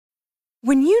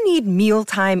When you need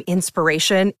mealtime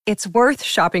inspiration, it's worth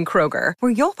shopping Kroger,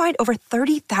 where you'll find over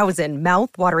 30,000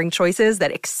 mouth-watering choices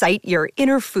that excite your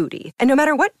inner foodie. And no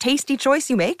matter what tasty choice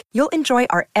you make, you'll enjoy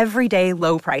our everyday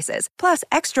low prices, plus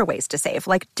extra ways to save,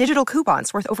 like digital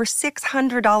coupons worth over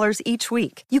 $600 each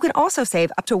week. You can also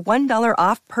save up to $1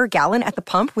 off per gallon at the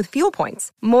pump with fuel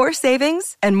points. More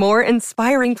savings and more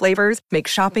inspiring flavors make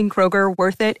shopping Kroger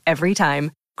worth it every time.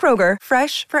 Kroger,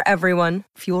 fresh for everyone.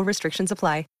 Fuel restrictions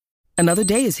apply. Another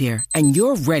day is here, and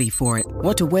you're ready for it.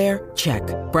 What to wear? Check.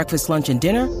 Breakfast, lunch, and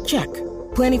dinner? Check.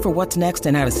 Planning for what's next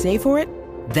and how to save for it?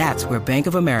 That's where Bank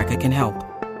of America can help.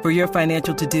 For your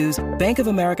financial to-dos, Bank of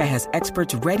America has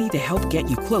experts ready to help get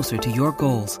you closer to your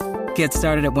goals. Get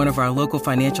started at one of our local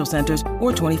financial centers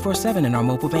or 24/7 in our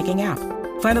mobile banking app.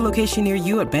 Find a location near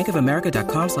you at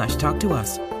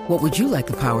bankofamerica.com/talktous. What would you like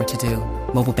the power to do?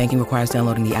 Mobile banking requires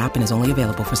downloading the app and is only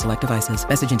available for select devices.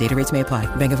 Message and data rates may apply.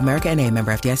 Bank of America N.A.,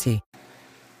 member FDIC.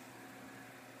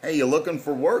 Hey, you looking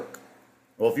for work?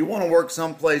 Well, if you want to work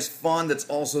someplace fun that's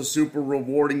also super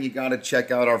rewarding, you got to check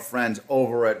out our friends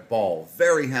over at Ball.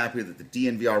 Very happy that the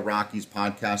DNVR Rockies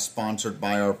podcast sponsored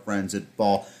by our friends at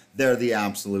Ball. They're the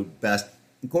absolute best.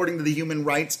 According to the Human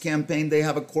Rights Campaign, they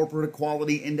have a corporate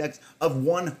equality index of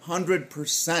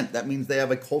 100%. That means they have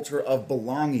a culture of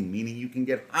belonging, meaning you can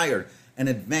get hired and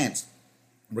advanced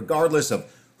regardless of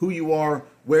who you are,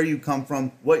 where you come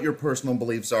from, what your personal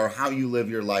beliefs are, how you live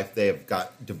your life. They have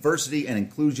got diversity and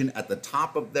inclusion at the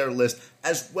top of their list,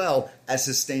 as well as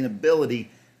sustainability,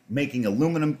 making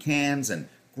aluminum cans and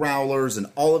growlers and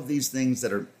all of these things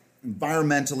that are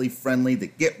environmentally friendly,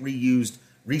 that get reused,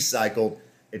 recycled.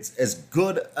 It's as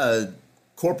good a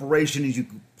corporation as you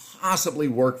could possibly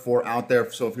work for out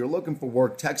there. So if you're looking for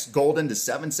work, text Golden to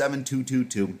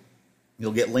 77222.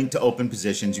 You'll get linked to open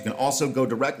positions. You can also go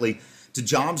directly to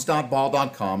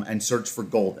jobs.ball.com and search for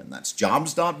Golden. That's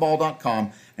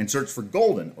jobs.ball.com and search for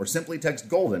Golden, or simply text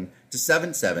Golden to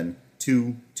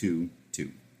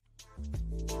 77222.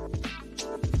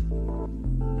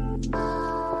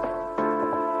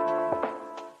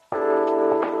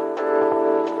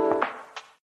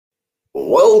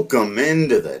 Welcome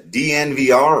into the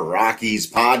DNVR Rockies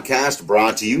podcast,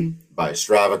 brought to you by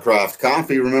Strava Craft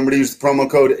Coffee. Remember to use the promo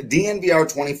code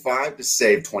DNVR25 to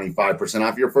save 25%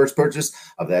 off your first purchase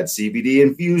of that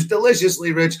CBD-infused,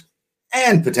 deliciously rich,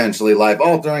 and potentially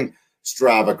life-altering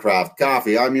Strava Craft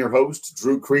Coffee. I'm your host,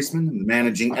 Drew Kreisman,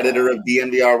 managing editor of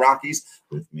DNVR Rockies.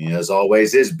 With me, as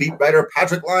always, is beat writer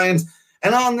Patrick Lyons.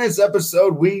 And on this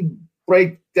episode, we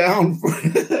break down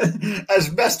as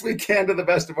best we can, to the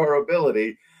best of our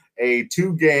ability, a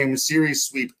 2-game series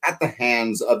sweep at the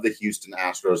hands of the Houston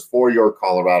Astros for your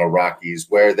Colorado Rockies,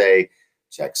 where they,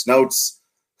 checks notes,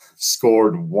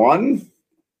 scored 1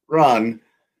 run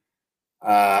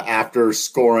after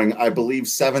scoring, I believe,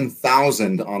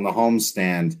 7,000 on the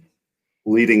homestand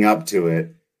leading up to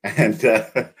it. And,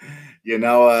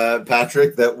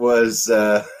 Patrick, that was...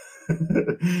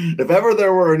 if ever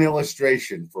there were an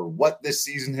illustration for what this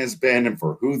season has been and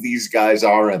for who these guys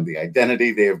are and the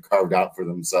identity they have carved out for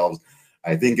themselves,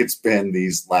 I think it's been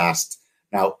these last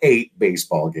now 8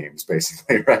 baseball games,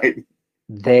 basically, right?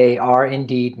 They are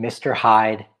indeed Mr.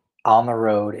 Hyde on the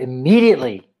road.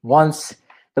 Immediately, once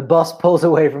the bus pulls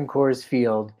away from Coors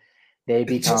Field, they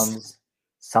become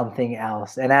something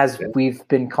else. And as we've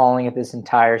been calling it this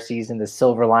entire season, the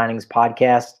Silver Linings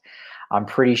podcast, I'm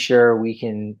pretty sure we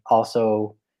can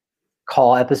also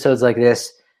call episodes like this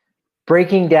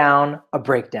breaking down a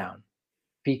breakdown,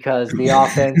 because the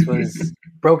offense was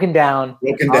broken down on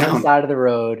the side of the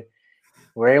road.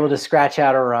 We're able to scratch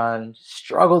out a run,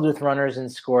 struggled with runners in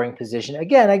scoring position,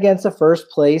 again, against a first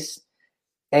place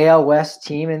AL West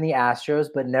team in the Astros,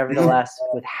 but nevertheless,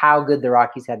 with how good the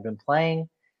Rockies had been playing,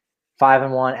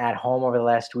 5-1 at home over the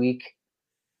last week,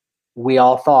 we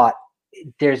all thought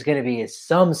there's going to be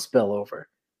some spillover,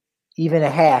 even a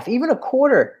half, even a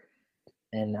quarter.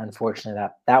 And unfortunately,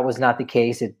 that was not the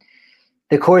case.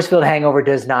 The Coors Field hangover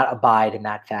does not abide in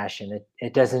that fashion.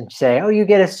 It doesn't say, oh, you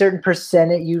get a certain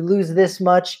percentage, you lose this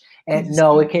much. And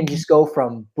no, it can just go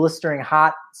from blistering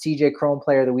hot CJ Cron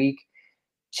Player of the Week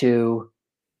to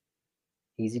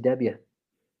easy W.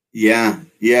 Yeah,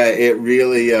 it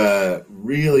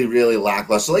really, really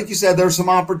lackluster. Like you said, there's some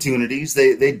opportunities.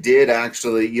 They did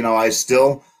actually, I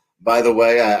still, by the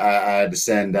way, I had to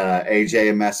send AJ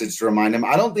a message to remind him.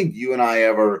 I don't think you and I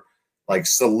ever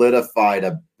solidified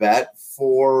a bet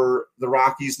for the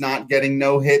Rockies not getting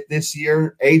no hit this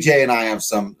year. AJ and I have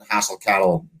some Hassel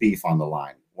Cattle beef on the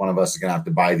line. One of us is going to have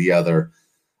to buy the other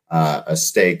a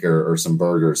steak or some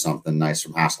burger or something nice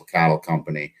from Hassel Cattle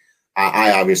Company.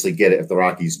 I obviously get it if the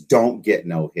Rockies don't get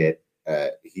no hit.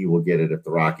 he will get it if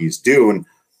the Rockies do. And,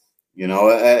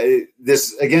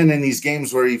 this, again, in these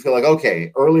games where you feel like,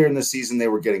 okay, earlier in the season, they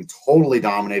were getting totally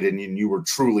dominated and you were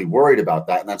truly worried about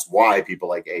that. And that's why people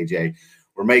like AJ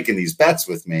were making these bets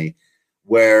with me,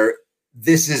 where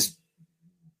this is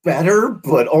better,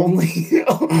 but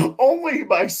only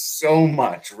by so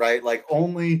much, right? Like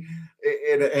only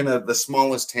in the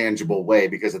smallest tangible way,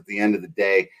 because at the end of the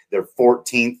day, their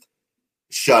 14th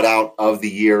shutout of the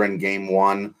year in game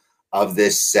one of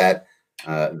this set.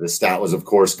 The stat was, of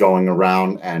course, going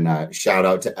around, and shout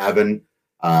out to Evan.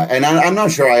 And I'm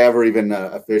not sure I ever even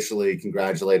officially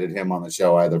congratulated him on the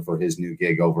show either for his new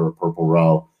gig over at Purple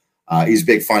Row. He's a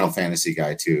big Final Fantasy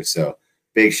guy too. So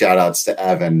big shout outs to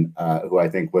Evan, who I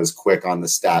think was quick on the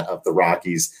stat of the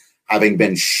Rockies having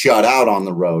been shut out on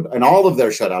the road. And all of their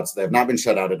shutouts, they have not been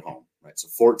shut out at home, right? So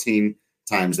 14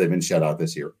 times they've been shut out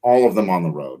this year, all of them on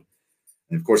the road.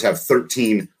 And of course have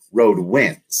 13 road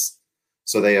wins.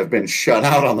 So they have been shut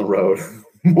out on the road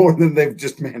more than they've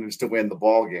just managed to win the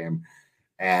ball game.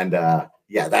 And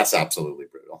that's absolutely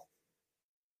brutal.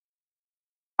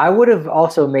 I would have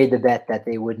also made the bet that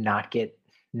they would not get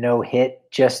no hit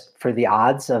just for the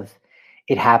odds of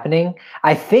it happening.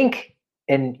 I think,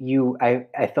 and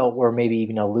I felt we're maybe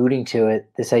even alluding to it,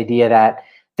 this idea that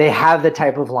they have the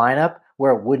type of lineup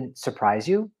where it wouldn't surprise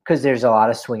you because there's a lot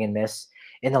of swing and miss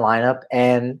in the lineup.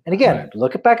 And again, right.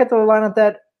 Look back at the lineup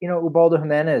that, Ubaldo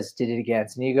Jimenez did it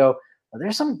against, and you go, well,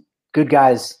 there's some good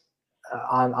guys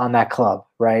on that club,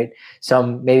 right?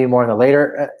 Some maybe more on the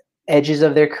later edges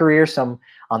of their career, some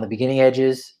on the beginning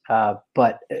edges,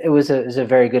 but it was a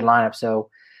very good lineup. So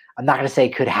I'm not going to say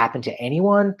it could happen to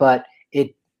anyone, but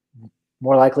it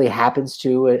more likely happens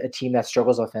to a team that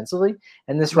struggles offensively.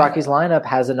 And this Rockies lineup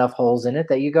has enough holes in it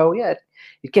that you go, yeah,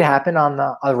 it can happen on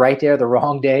the right day or the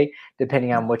wrong day,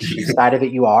 depending on which side of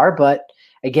it you are. But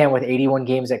again, with 81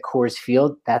 games at Coors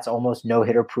Field, that's almost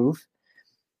no-hitter proof.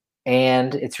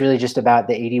 And it's really just about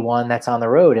the 81 that's on the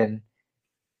road. And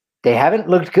they haven't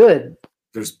looked good.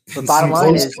 There's the bottom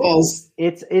line is calls.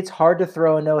 It's hard to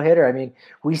throw a no-hitter. I mean,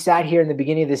 we sat here in the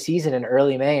beginning of the season in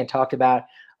early May and talked about,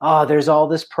 there's all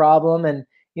this problem. And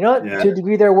you know what? To a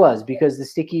degree there was, because the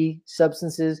sticky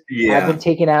substances have been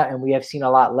taken out and we have seen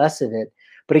a lot less of it.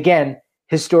 But again,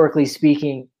 historically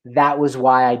speaking, that was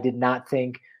why I did not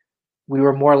think we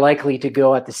were more likely to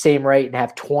go at the same rate and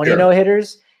have 20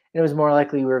 no-hitters. And it was more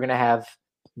likely we were going to have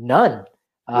none.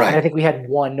 And I think we had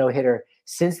one no-hitter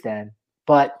since then.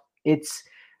 But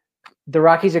the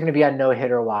Rockies are going to be on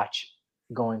no-hitter watch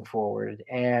going forward.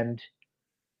 And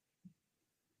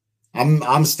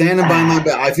I'm standing by my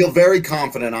bet. I feel very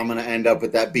confident I'm going to end up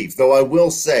with that beef. Though I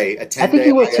will say a 10-day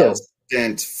IL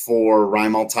stint for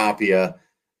Raimel Tapia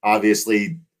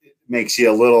obviously makes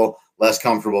you a little less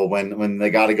comfortable when they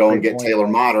got to go and get Taylor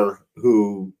Motter,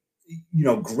 who,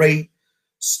 great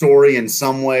story in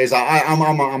some ways.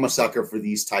 I'm a sucker for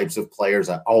these types of players.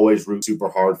 I always root super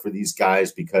hard for these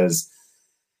guys because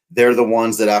they're the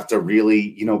ones that have to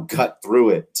really, cut through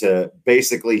it to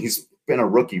basically he's been a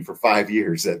rookie for 5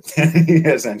 years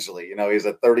essentially. He's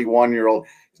a 31-year-old.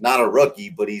 He's not a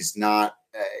rookie, but he's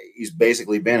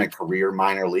basically been a career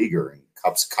minor leaguer and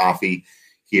cups of coffee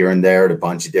here and there at a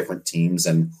bunch of different teams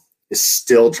and is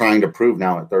still trying to prove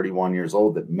now at 31 years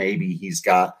old that maybe he's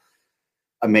got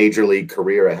a major league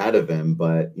career ahead of him.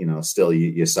 But, still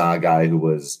you saw a guy who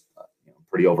was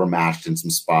pretty overmatched in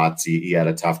some spots. He had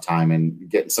a tough time and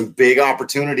getting some big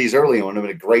opportunities early. It would have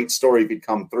been a great story if he'd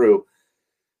come through.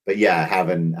 But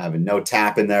having no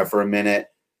tap in there for a minute.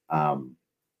 I'm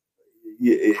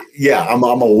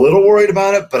a little worried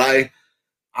about it, but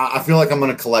I feel like I'm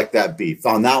going to collect that beef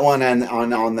on that one and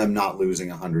on them not losing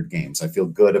 100 games. I feel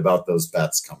good about those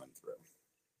bets coming through.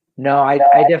 No, I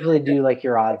definitely do like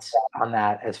your odds on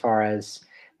that as far as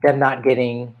them not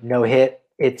getting no hit.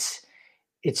 It's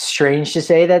strange to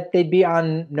say that they'd be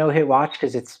on no hit watch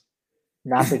because it's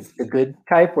not the good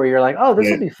type where you're like, oh, this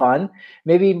will be fun.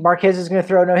 Maybe Marquez is going to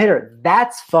throw a no hitter.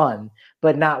 That's fun,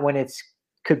 but not when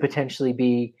could potentially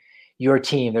be your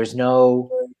team. There's no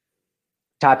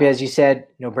Tapia, as you said,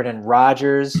 Brendan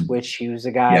Rodgers, which he was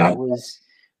a guy that was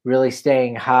really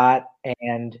staying hot.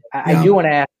 And I do want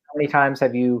to ask, how many times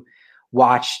have you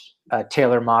watched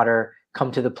Taylor Motter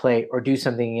come to the plate or do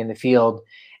something in the field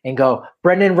and go,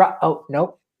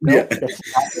 nope, that's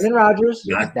not Brendan Rodgers.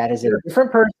 That is a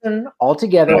different person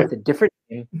altogether with a different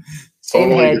name. Same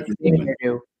head, same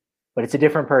hairdo, but it's a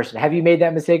different person. Have you made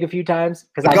that mistake a few times?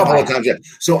 A couple of times, yeah.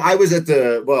 So I was at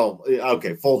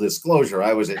full disclosure,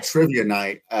 I was at trivia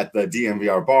night at the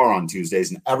DMVR bar on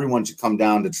Tuesdays, and everyone should come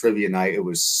down to trivia night. It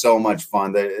was so much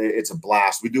fun. It's a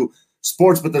blast. We do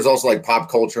sports, but there's also like pop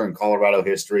culture and Colorado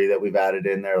history that we've added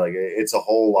in there. Like it's a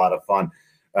whole lot of fun.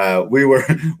 We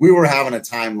were having a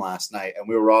time last night, and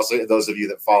we were also, those of you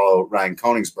that follow Ryan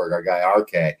Koenigsberg, our guy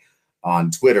RK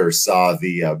on Twitter, saw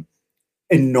the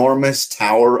enormous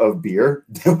tower of beer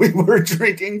that we were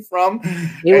drinking from.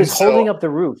 It was holding up the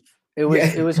roof. It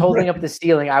was holding up the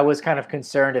ceiling. I was kind of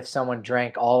concerned if someone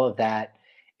drank all of that,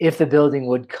 if the building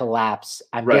would collapse.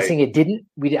 I'm guessing it didn't.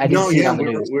 I didn't see it on the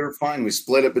news. We were fine. We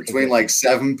split it between like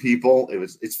 7 people.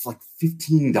 It's like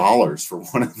 $15 for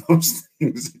one of those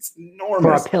things. It's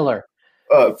enormous. For a pillar.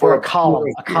 For a column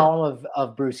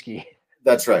of brewski.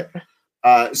 That's right.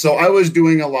 So I was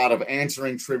doing a lot of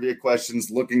answering trivia questions,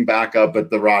 looking back up at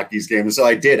the Rockies game. And so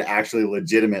I did actually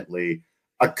legitimately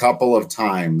a couple of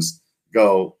times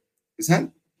go, is that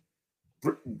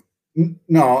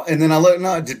no? And then I looked,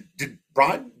 no, did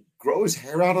Brod grow his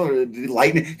hair out, or did he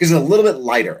lighten it? Because it's a little bit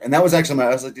lighter. And that was actually I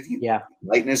was like, did he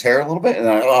lighten his hair a little bit? And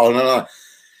no.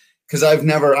 Because I'm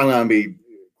going to be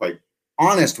quite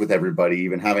honest with everybody,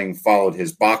 even having followed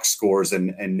his box scores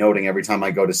and noting every time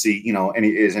I go to see,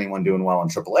 is anyone doing well in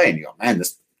AAA? And you go, man,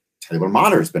 this Taylor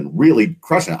Motter has been really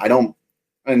crushing it. I didn't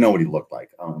know what he looked like.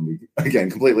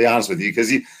 Again, completely honest with you,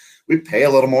 because we pay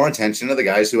a little more attention to the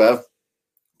guys who have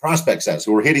prospect sets,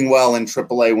 who are hitting well in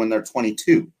AAA when they're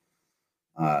 22.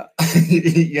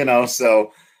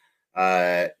 So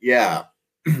yeah.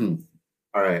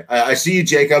 All right. I see you,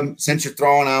 Jacob. Since you're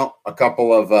throwing out a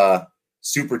couple of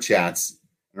super chats,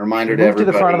 a reminder to everybody.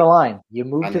 To the front of the line. You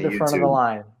move to the front of the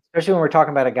line, especially when we're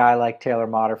talking about a guy like Taylor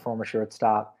Motter, former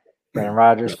shortstop, Brendan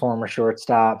Rodgers, former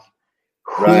shortstop.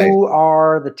 Who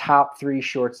are the top 3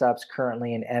 shortstops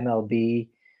currently in MLB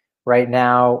right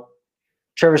now?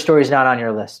 Trevor Story's not on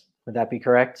your list. Would that be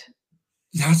correct?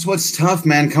 That's what's tough,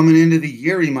 man. Coming into the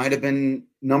year, he might have been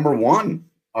number 1,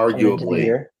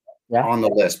 arguably, on the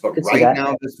list. But right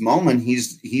now, at this moment,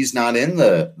 he's not in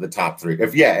the top 3.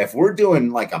 If we're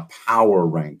doing like a power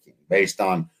ranking based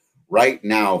on right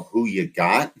now who you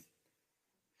got,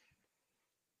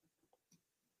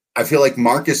 I feel like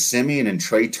Marcus Semien and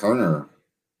Trey Turner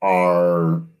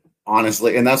are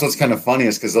honestly, and that's what's kind of funny,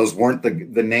 is because those weren't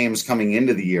the names coming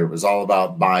into the year. It was all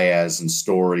about Baez and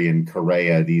Story and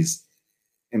Correa, these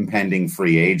impending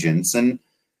free agents. And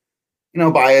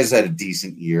Baez had a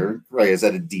decent year. Correa's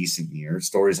had a decent year.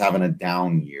 Story's having a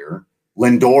down year.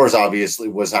 Lindor's obviously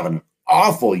was having an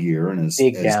awful year and has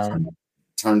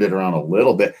turned it around a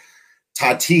little bit.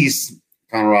 Tatis,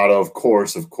 Colorado, of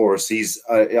course, he's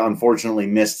unfortunately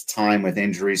missed time with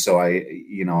injury. So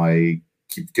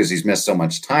because he's missed so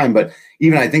much time, but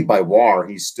even I think by WAR,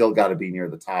 he's still got to be near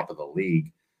the top of the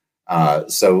league.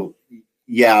 But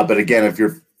again, if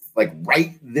you're like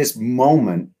right this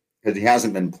moment, because he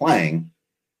hasn't been playing,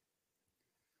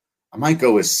 I might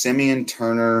go with Semien,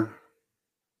 Turner.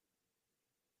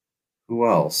 Who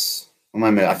else?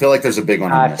 I feel like there's a big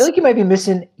one. I feel like you might be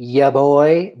missing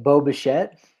boy, Bo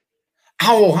Bichette.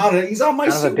 Oh, he's on my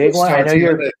kind of a big one. I know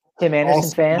you're a Tim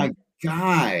Anderson fan. My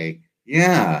guy.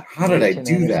 Yeah. How did I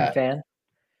do that? Fan.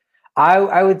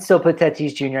 I would still put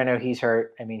Tatis Jr. I know he's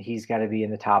hurt. I mean, he's got to be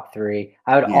in the top 3.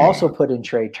 I would also put in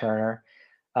Trey Turner.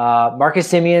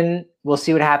 Marcus Semien, we'll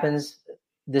see what happens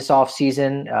this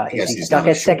offseason. If he's stuck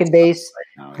at second base,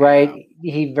 right?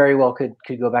 He very well could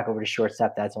go back over to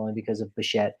shortstop. That's only because of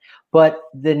Bichette. But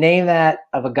the name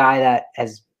of a guy that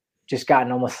has just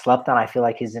gotten almost slept on, I feel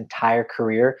like, his entire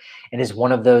career, and is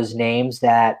one of those names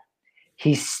that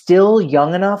he's still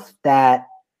young enough that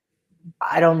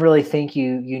I don't really think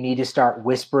you need to start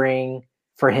whispering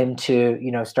for him to,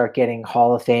 start getting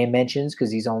Hall of Fame mentions,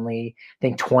 because he's only, I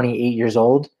think, 28 years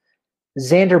old.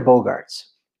 Xander Bogaerts.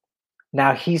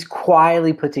 Now, he's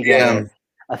quietly put together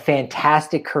a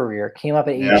fantastic career. Came up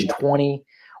at age 20,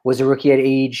 was a rookie at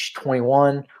age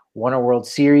 21, won a World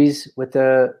Series with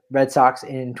the Red Sox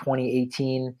in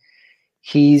 2018.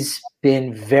 He's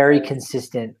been very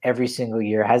consistent every single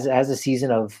year. Has a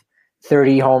season of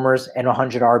 30 homers and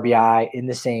 100 RBI in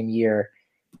the same year.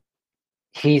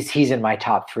 He's in my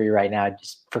top 3 right now,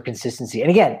 just for consistency. And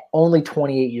again, only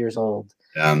 28 years old.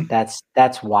 That's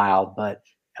wild. But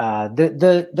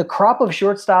the crop of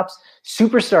shortstops,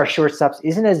 superstar shortstops,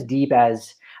 isn't as deep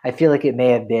as I feel like it may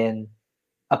have been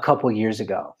a couple years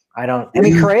ago.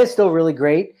 Correa's still really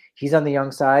great. He's on the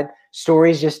young side.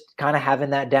 Story's just kind of having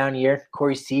that down year.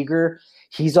 Corey Seager,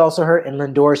 he's also hurt, and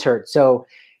Lindor's hurt. So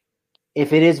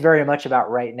if it is very much about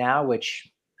right now, which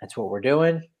that's what we're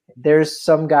doing, there's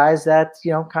some guys that,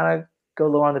 kind of go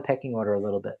low on the pecking order a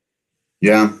little bit.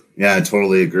 Yeah, I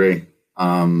totally agree.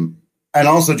 And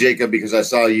also, Jacob, because I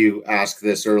saw you ask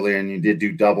this earlier and you did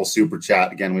do double super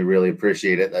chat. Again, we really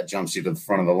appreciate it. That jumps you to the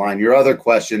front of the line. Your other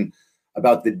question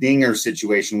about the dinger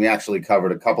situation we actually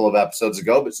covered a couple of episodes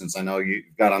ago, but since I know you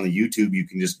got on the YouTube, you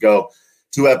can just go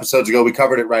 2 episodes ago. We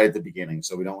covered it right at the beginning,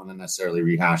 so we don't want to necessarily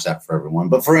rehash that for everyone.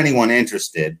 But for anyone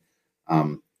interested,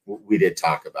 we did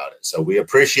talk about it. So we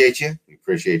appreciate you. We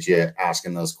appreciate you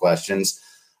asking those questions.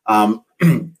 And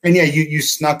yeah, you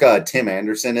snuck Tim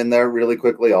Anderson in there really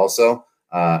quickly also.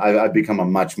 I've become a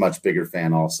much, much bigger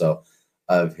fan also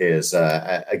of his,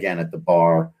 again, at the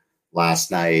bar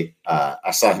last night.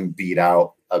 I saw him beat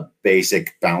out a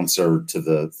basic bouncer to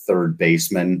the third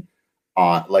baseman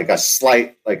on like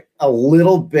a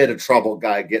little bit of trouble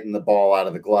guy getting the ball out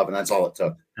of the glove. And that's all it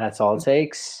took. That's all it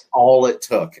takes. All it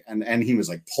took. And he was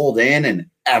like pulled in and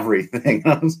everything.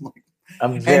 I was like,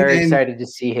 I'm very excited to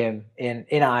see him in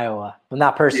Iowa. Well,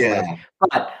 not personally,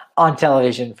 but on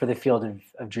television for the Field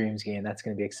of Dreams game. That's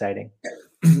going to be exciting.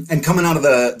 And coming out of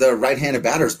the right-handed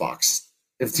batter's box.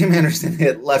 If Tim Anderson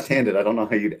hit left-handed, I don't know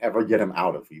how you'd ever get him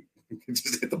out if he could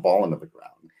just hit the ball into the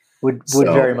ground. Would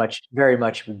very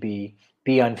much would be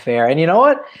unfair. And you know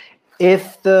what?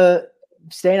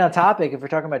 Staying on topic, if we're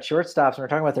talking about shortstops and we're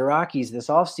talking about the Rockies this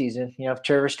offseason, if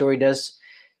Trevor Story does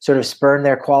sort of spurn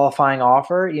their qualifying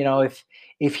offer,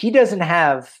 if he doesn't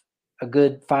have a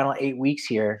good final 8 weeks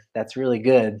here, that's really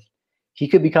good. He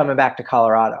could be coming back to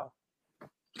Colorado.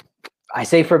 I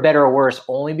say for better or worse,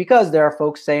 only because there are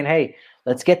folks saying, hey,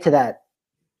 let's get to that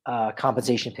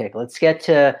compensation pick. Let's get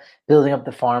to building up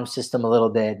the farm system a little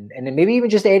bit. And then maybe even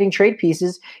just adding trade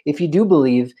pieces if you do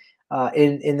believe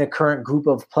in the current group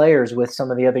of players with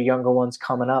some of the other younger ones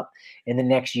coming up in the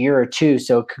next year or two.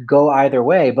 So it could go either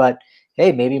way. But,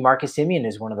 hey, maybe Marcus Semien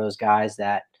is one of those guys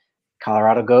that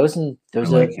Colorado goes and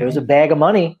there's a bag of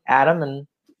money at him, and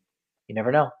you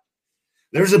never know.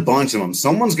 There's a bunch of them.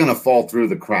 Someone's going to fall through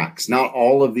the cracks. Not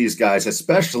all of these guys,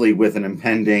 especially with an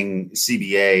impending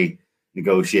CBA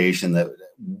negotiation that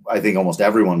I think almost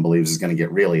everyone believes is going to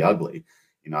get really ugly.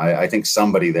 I think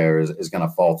somebody there is going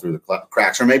to fall through the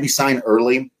cracks, or maybe sign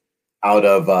early out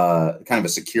of kind of a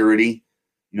security,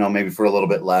 maybe for a little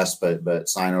bit less, but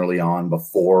sign early on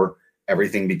before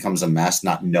everything becomes a mess,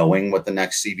 not knowing what the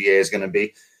next CBA is going to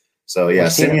be. So, yeah.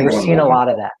 We're seeing a lot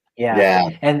of that. Yeah.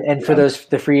 And for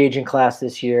the free agent class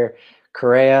this year,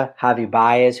 Correa, Javi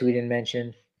Baez, who we didn't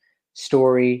mention,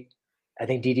 Story, I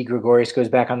think Didi Gregorius goes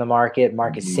back on the market,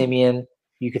 Marcus Semien,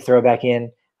 you could throw back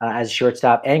in as a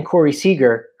shortstop, and Corey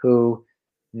Seager, who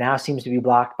now seems to be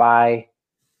blocked by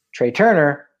Trey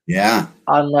Turner. Yeah.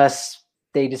 Unless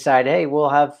they decide, hey, we'll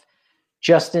have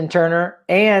Justin Turner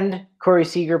and Corey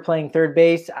Seager playing third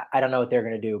base. I don't know what they're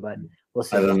going to do, but we'll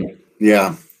see.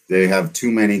 Yeah, they have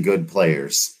too many good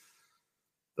players.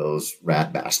 Those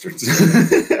rat bastards.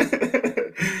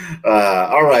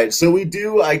 All right. So we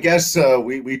do, I guess,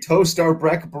 we toast our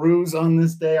Breck brews on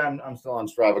this day. I'm still on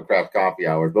Strava Craft Coffee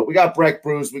Hours, but we got Breck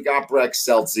brews, we got Breck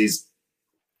Celsius,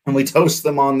 and we toast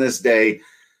them on this day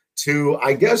to,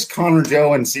 I guess, Connor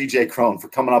Joe and CJ Crone for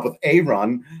coming up with a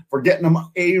run, for getting them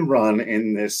a run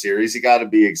in this series. You got to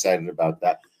be excited about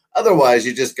that. Otherwise,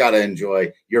 you just got to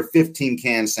enjoy your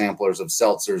 15-can samplers of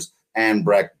seltzers and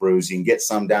Breck brews. You can get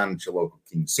some down at your local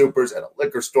King Supers, at a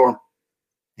liquor store.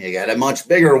 You got a much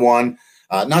bigger one.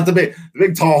 Not the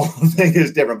big tall thing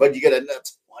is different, but you get a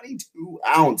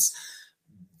 22-ounce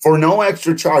for no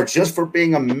extra charge, just for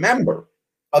being a member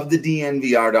of the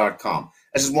DNVR.com.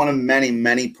 This is one of many,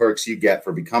 many perks you get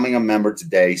for becoming a member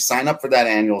today. Sign up for that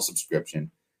annual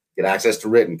subscription. Get access to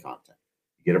written content.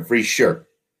 You get a free shirt.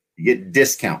 You get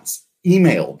discounts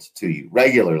emailed to you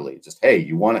regularly. Just, hey,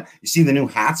 you see the new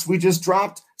hats we just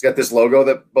dropped? It's got this logo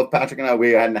that both Patrick and I,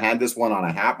 we hadn't had this one on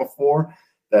a hat before.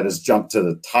 That has jumped to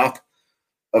the top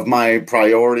of my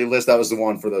priority list. That was the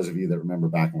one, for those of you that remember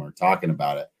back when we were talking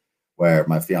about it, where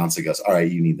my fiance goes, all right,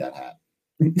 you need that hat.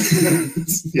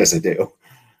 Yes, I do.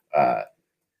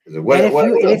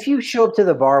 If you show up to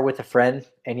the bar with a friend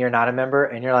and you're not a member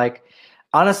and you're like,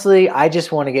 honestly, I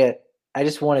just want to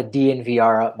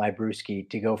DNVR up my brewski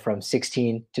to go from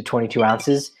 16 to 22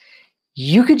 ounces.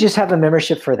 You could just have a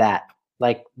membership for that.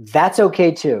 Like, that's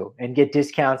okay too, and get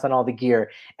discounts on all the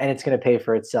gear, and it's going to pay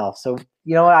for itself. So,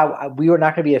 we are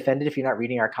not going to be offended if you're not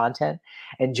reading our content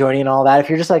and joining and all that. If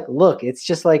you're just like, look, it's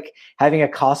just like having a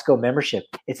Costco membership.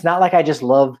 It's not like I just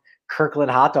love Kirkland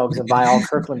hot dogs and buy all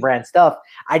Kirkland brand stuff.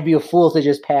 I'd be a fool to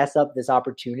just pass up this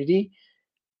opportunity.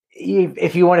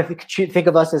 If you want to think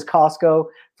of us as Costco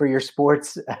for your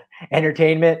sports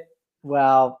entertainment,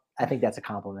 well, I think that's a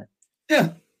compliment. Yeah,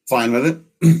 fine with it.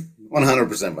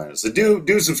 100% fine. So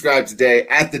do subscribe today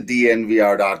at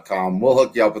thednvr.com. We'll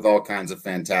hook you up with all kinds of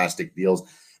fantastic deals,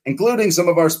 including some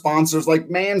of our sponsors like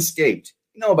Manscaped.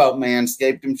 You know about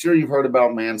Manscaped. I'm sure you've heard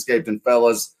about Manscaped. And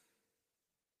fellas,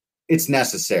 it's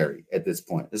necessary at this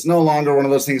point. It's no longer one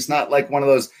of those things. It's not like one of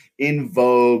those in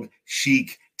vogue,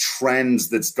 chic trends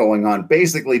that's going on.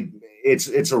 Basically,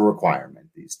 it's a requirement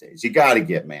these days. You got to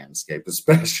get Manscaped,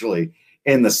 especially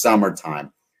in the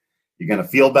summertime. You're going to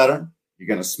feel better. You're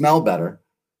going to smell better.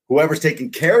 Whoever's taking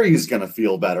care of you is going to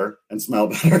feel better and smell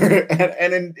better.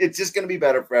 and it's just going to be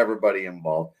better for everybody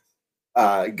involved.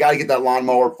 You got to get that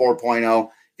lawnmower 4.0,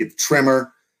 get the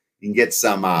trimmer. You can get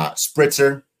some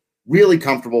spritzer. Really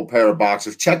comfortable pair of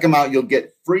boxers. Check them out. You'll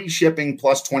get free shipping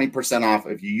plus 20% off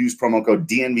if you use promo code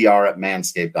DNVR at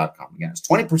manscaped.com. Again, it's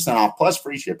 20% off plus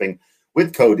free shipping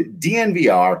with code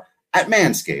DNVR at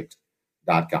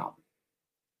manscaped.com.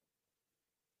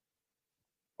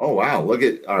 Oh, wow.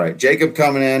 All right. Jacob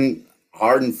coming in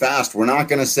hard and fast. We're not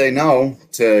going to say no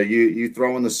to you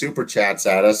throwing the super chats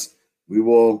at us. We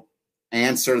will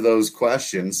answer those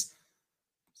questions.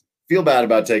 Feel bad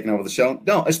about taking over the show.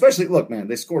 No, especially, look, man,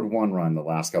 they scored one run the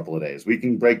last couple of days. We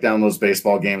can break down those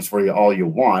baseball games for you all you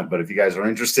want, but if you guys are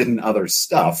interested in other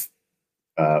stuff,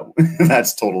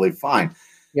 that's totally fine.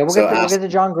 Yeah, we'll get to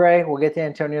John Gray. We'll get to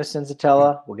Antonio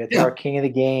Senzatella. We'll get to our king of the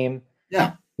game.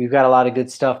 Yeah. We've got a lot of good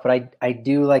stuff, but I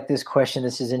do like this question.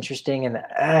 This is interesting, and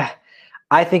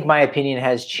I think my opinion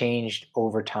has changed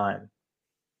over time.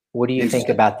 What do you think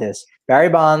about this? Barry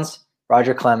Bonds,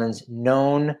 Roger Clemens,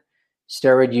 known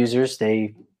steroid users.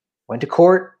 They went to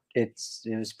court. It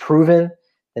was proven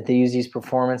that they used these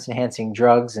performance-enhancing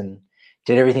drugs and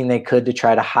did everything they could to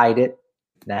try to hide it,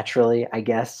 naturally, I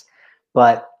guess.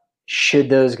 But should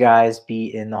those guys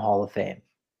be in the Hall of Fame?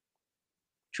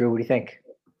 Drew, what do you think?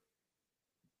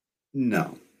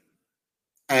 No.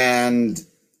 And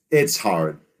it's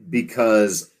hard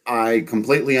because I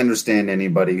completely understand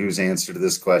anybody whose answer to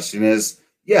this question is,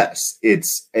 yes,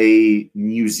 it's a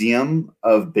museum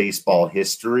of baseball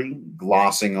history,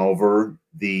 glossing over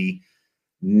the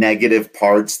negative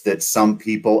parts that some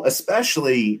people,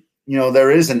 especially, there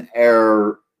is an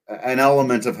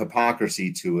element of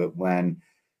hypocrisy to it when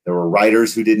there were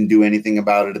writers who didn't do anything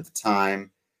about it at the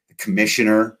time, the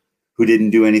commissioner who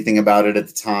didn't do anything about it at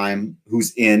the time,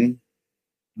 who's in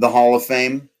the Hall of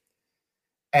Fame.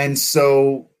 And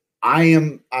so I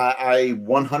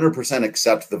 100%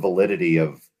 accept the validity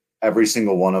of every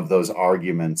single one of those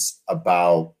arguments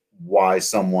about why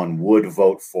someone would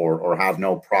vote for or have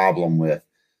no problem with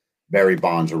Barry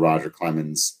Bonds or Roger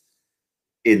Clemens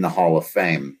in the Hall of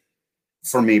Fame.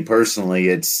 For me personally,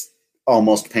 it's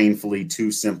almost painfully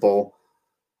too simple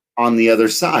on the other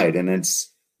side. And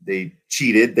they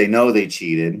cheated. They know they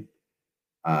cheated.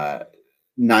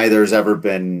 Neither's ever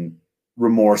been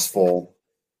remorseful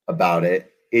about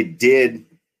it. It did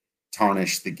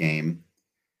tarnish the game.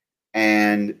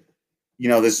 And,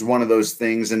 this is one of those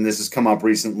things, and this has come up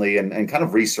recently and kind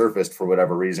of resurfaced for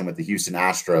whatever reason with the Houston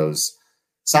Astros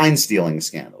sign stealing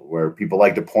scandal, where people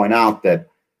like to point out that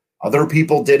other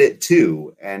people did it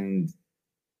too. And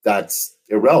that's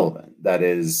irrelevant. That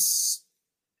is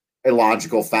a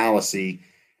logical fallacy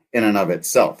in and of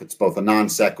itself. It's both a non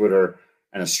sequitur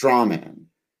and a straw man.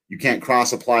 You can't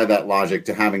cross-apply that logic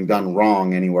to having done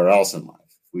wrong anywhere else in life.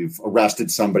 We've arrested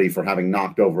somebody for having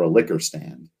knocked over a liquor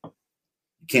stand.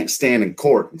 You can't stand in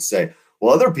court and say,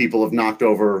 well, other people have knocked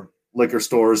over liquor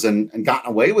stores and gotten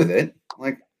away with it.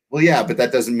 Like, well, yeah, but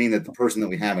that doesn't mean that the person that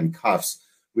we have in cuffs,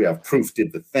 we have proof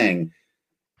did the thing,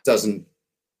 doesn't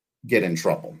get in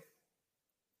trouble.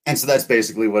 And so that's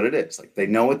basically what it is. Like, they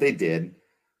know what they did.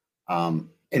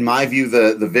 In my view,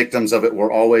 the victims of it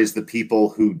were always the people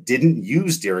who didn't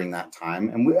use during that time.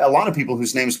 And a lot of people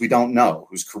whose names we don't know,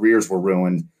 whose careers were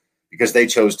ruined because they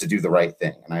chose to do the right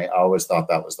thing. And I always thought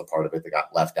that was the part of it that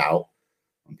got left out.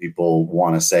 When people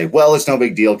want to say, well, it's no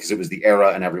big deal because it was the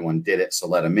era and everyone did it, so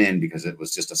let them in because it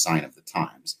was just a sign of the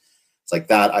times. It's like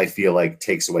that, I feel like,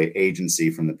 takes away agency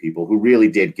from the people who really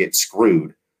did get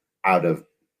screwed out of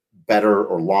better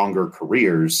or longer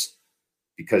careers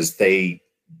because they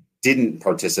didn't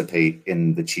participate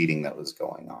in the cheating that was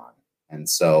going on. And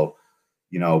so,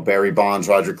 Barry Bonds,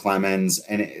 Roger Clemens,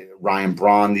 and Ryan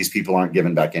Braun, these people aren't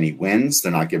giving back any wins.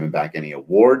 They're not giving back any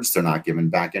awards. They're not giving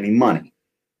back any money.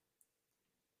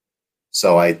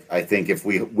 So I think if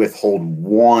we withhold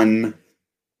one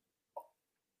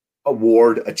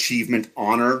award, achievement,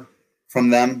 honor from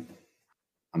them,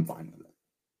 I'm fine with it.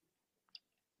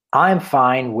 I'm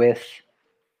fine with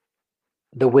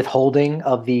the withholding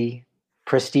of the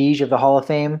prestige of the Hall of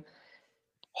Fame,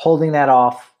 holding that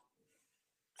off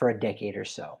for a decade or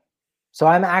so. So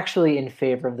I'm actually in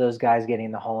favor of those guys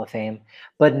getting the Hall of Fame,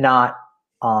 but not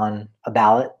on a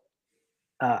ballot.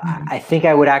 I think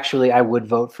I would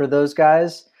vote for those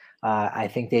guys. I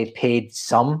think they've paid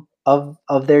some of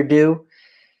their due.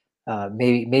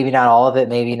 maybe not all of it,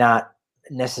 maybe not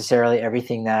necessarily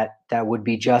everything that would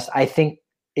be just. I think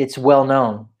it's well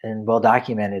known and well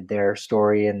documented, their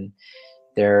story and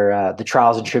their the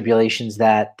trials and tribulations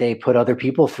that they put other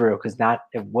people through, because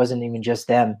it wasn't even just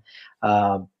them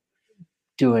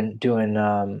doing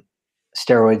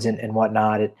steroids and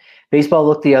whatnot. Baseball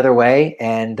looked the other way,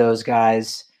 and those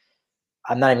guys,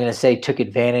 I'm not even going to say took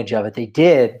advantage of it. They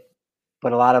did,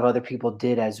 but a lot of other people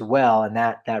did as well, and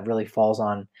that really falls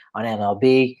on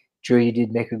MLB. Drew, you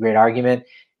did make a great argument.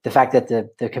 The fact that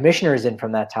the commissioner is in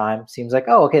from that time seems like,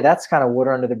 oh, okay, that's kind of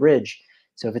water under the bridge.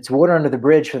 So if it's water under the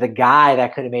bridge for the guy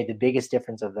that could have made the biggest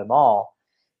difference of them all,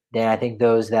 then I think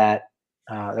those that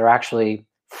they're actually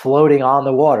floating on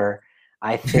the water,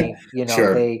 I think,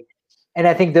 Sure. And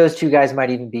I think those two guys might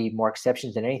even be more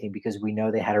exceptions than anything, because we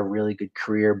know they had a really good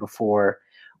career before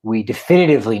we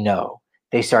definitively know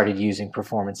they started using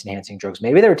performance-enhancing drugs.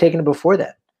 Maybe they were taking it before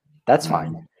then. That's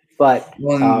fine. But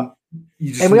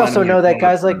and we also know that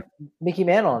guys like Mickey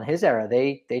Mantle in his era,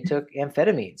 they took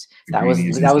amphetamines. That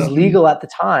was legal at the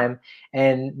time,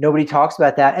 and nobody talks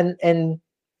about that, and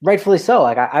rightfully so.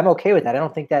 Like I'm okay with that.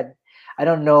 I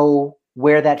don't know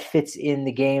where that fits in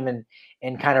the game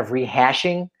and kind of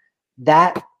rehashing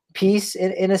that piece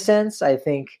in a sense. I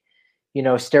think,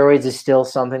 steroids is still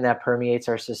something that permeates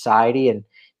our society, and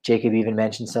Jacob even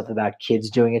mentioned something about kids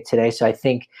doing it today. So I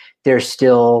think there's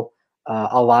still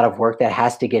a lot of work that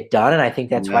has to get done, and I think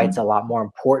that's why it's a lot more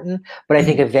important. But I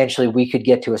think eventually we could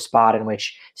get to a spot in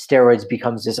which steroids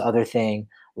becomes this other thing,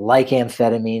 like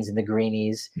amphetamines and the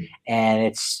greenies, and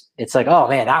it's like, oh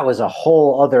man, that was a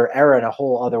whole other era and a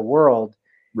whole other world.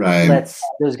 Right.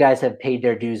 Those guys have paid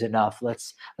their dues enough.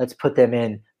 Let's put them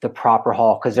in the proper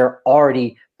hall, because they're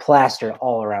already plastered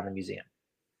all around the museum.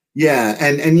 Yeah,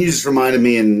 and you just reminded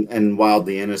me, and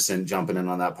Wildly Innocent jumping in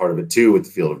on that part of it too, with the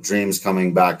Field of Dreams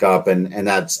coming back up, and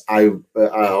that's I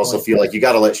also feel like you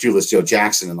got to let Shoeless Joe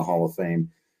Jackson in the Hall of Fame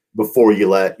before you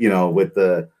let with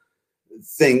the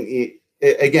thing.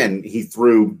 Again, he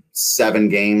threw 7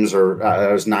 games, or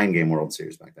it was 9-game World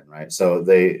Series back then, right? So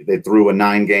they threw a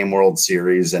 9-game World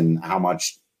Series, and how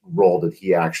much role did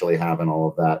he actually have in all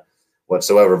of that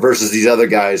whatsoever, versus these other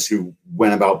guys who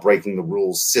went about breaking the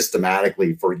rules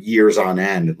systematically for years on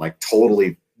end and like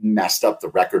totally messed up the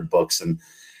record books and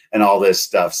all this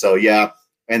stuff. So yeah.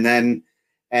 And then,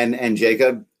 and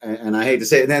Jacob, and I hate to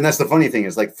say it, and that's the funny thing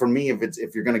is, like, for me,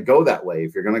 if you're going to go that way,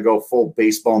 if you're going to go full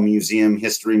baseball museum,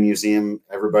 history museum,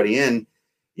 everybody in,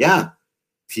 yeah.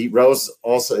 Pete Rose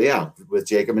also, yeah, with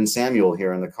Jacob and Samuel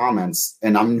here in the comments.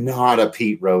 And I'm not a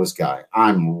Pete Rose guy.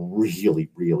 I'm really,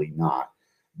 really not.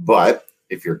 But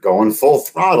if you're going full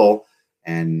throttle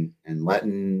and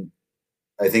letting,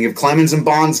 I think if Clemens and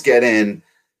Bonds get in,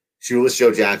 Shoeless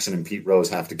Joe Jackson and Pete Rose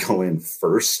have to go in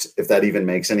first, if that even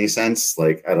makes any sense.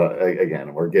 Like,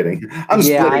 I'm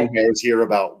splitting hairs here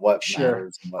about what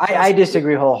matters. And what I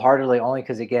disagree wholeheartedly, only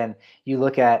because, again, you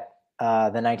look at the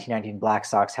 1919 Black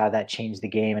Sox, how that changed the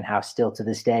game, and how still to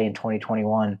this day in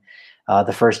 2021,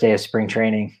 the first day of spring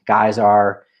training, guys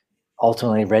are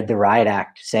ultimately read the Riot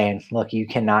Act saying, look, you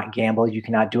cannot gamble, you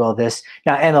cannot do all this.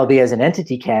 Now, MLB as an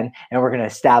entity can, and we're going to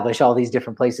establish all these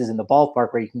different places in the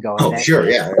ballpark where you can go. Oh, sure,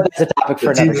 yeah. But that's a topic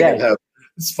for another day. Have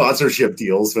sponsorship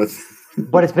deals with.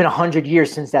 But it's been 100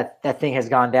 years since that thing has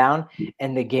gone down,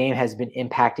 and the game has been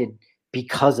impacted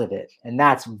because of it, and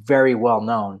that's very well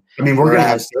known. I mean, we're going to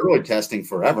have steroid testing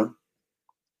forever.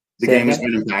 The game has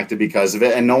been impacted because of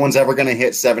it, and no one's ever going to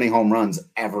hit 70 home runs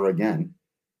ever again.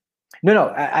 No,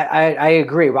 I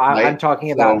agree. I'm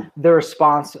talking about the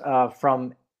response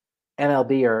from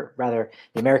MLB, or rather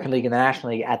the American League and the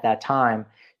National League at that time,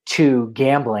 to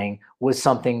gambling was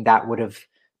something that would have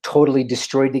totally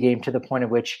destroyed the game to the point at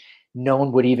which no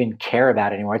one would even care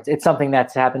about it anymore. It's something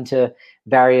that's happened to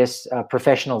various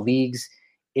professional leagues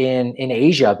in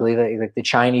Asia. I believe that, like, the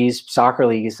Chinese soccer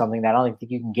league is something that I don't even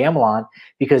think you can gamble on,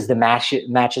 because the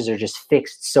matches are just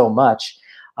fixed so much.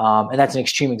 And that's an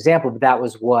extreme example, but that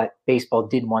was what baseball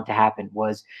didn't want to happen,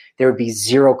 was there would be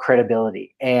zero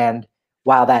credibility. And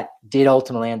while that did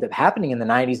ultimately end up happening in the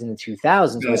 90s and the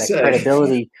 2000s, where that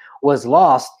credibility was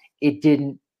lost, it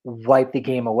didn't wipe the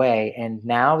game away. And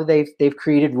now they've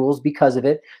created rules because of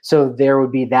it. So there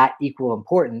would be that equal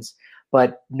importance,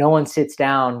 but no one sits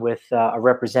down with a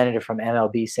representative from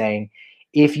MLB saying,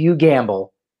 if you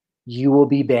gamble, you will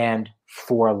be banned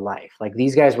for life. Like,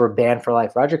 these guys were banned for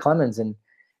life. Roger Clemens and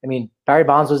Barry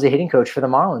Bonds was the hitting coach for the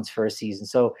Marlins for a season.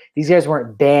 So these guys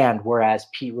weren't banned, whereas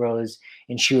Pete Rose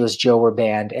and Shoeless Joe were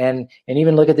banned. And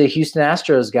even look at the Houston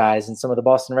Astros guys and some of the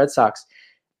Boston Red Sox.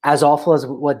 As awful as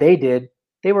what they did,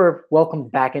 they were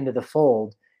welcomed back into the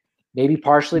fold maybe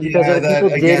partially because other people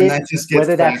did it.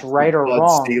 Whether that's right or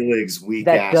wrong,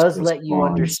 that does let you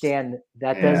understand.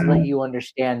 That does let you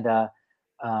understand the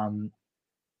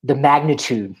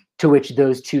magnitude to which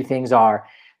those two things are.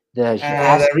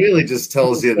 That really just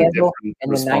tells you the different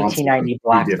and the 1990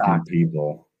 Black Sox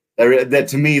people. That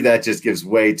to me, that just gives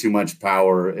way too much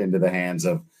power into the hands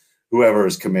of whoever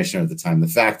is commissioner at the time. The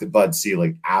fact that Bud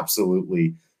Selig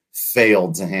absolutely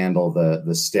failed to handle the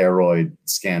steroid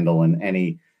scandal in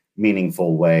any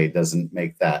meaningful way doesn't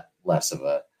make that less of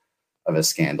a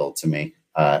scandal to me.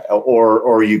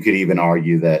 Or you could even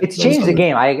argue that it's changed the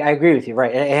game. I agree with you.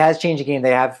 Right. It has changed the game.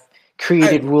 They have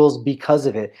created rules because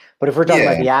of it. But if we're talking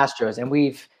about the Astros, and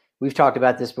we've talked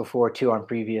about this before too on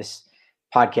previous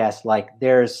podcasts, like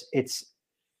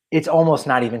it's almost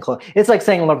not even close. It's like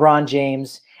saying LeBron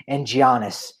James and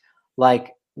Giannis.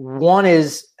 Like one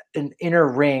is an inner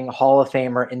ring Hall of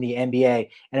Famer in the NBA,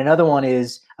 and another one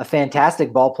is a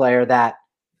fantastic ball player that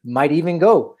might even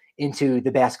go into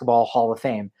the Basketball Hall of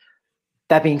Fame.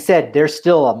 That being said, they're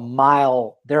a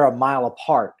mile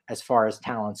apart as far as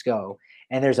talents go.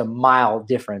 And there's a mile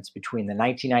difference between the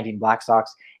 1919 Black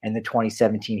Sox and the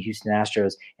 2017 Houston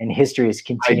Astros. And history is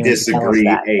continuing to tell us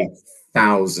that. I disagree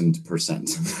 1,000%.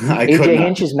 AJ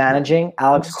Hinch is managing.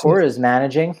 Alex Cora is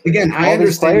managing. Again, all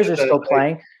these players are still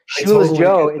playing. Shoeless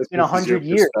Joe, it's been 100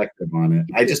 years. On it.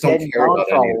 I just don't care about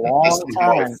for a long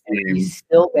time. He's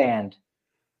still banned.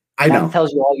 I know. That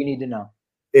tells you all you need to know.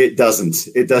 It doesn't.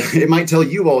 It does. It might tell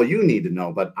you all you need to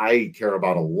know, but I care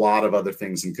about a lot of other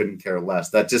things and couldn't care less.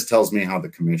 That just tells me how the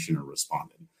commissioner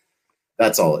responded.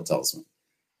 That's all it tells me.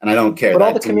 And I don't care. But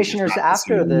all the commissioners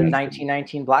after the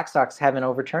 1919 Black Sox haven't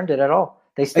overturned it at all.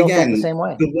 They still feel the same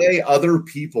way. The way other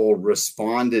people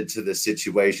responded to the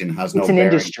situation has no bearing. It's an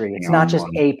industry. It's not just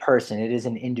a person. It is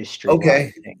an industry.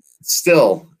 Okay.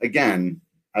 Still, again,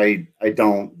 I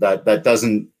don't. That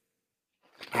doesn't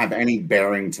have any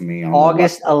bearing to me on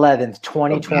August 11th,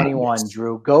 2021.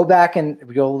 Drew, go back and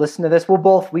go listen to this.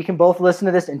 We can both listen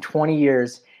to this in 20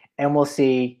 years, and we'll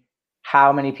see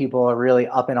how many people are really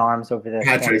up in arms over the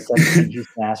 2017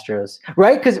 Houston Astros,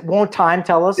 right? Because won't time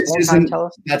tell us?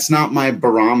 That's not my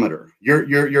barometer.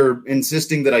 You're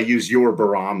insisting that I use your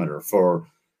barometer for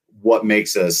what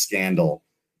makes a scandal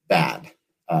bad,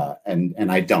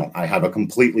 and I don't. I have a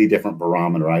completely different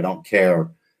barometer. I don't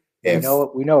care if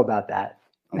we know about that.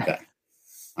 Okay,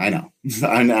 I know.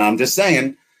 I'm just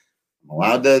saying, I'm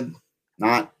allowed to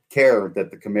not care that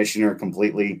the commissioner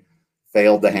completely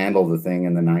failed to handle the thing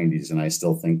in the 90s. And I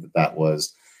still think that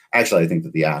was actually, I think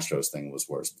that the Astros thing was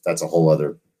worse, but that's a whole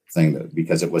other thing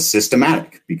because it was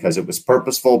systematic, because it was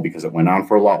purposeful, because it went on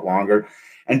for a lot longer,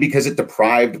 and because it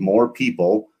deprived more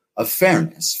people of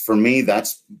fairness. For me,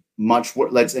 that's much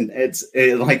worse. It's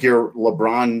like your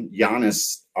LeBron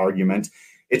Giannis argument.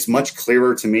 It's much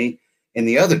clearer to me in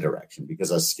the other direction,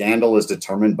 because a scandal is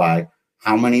determined by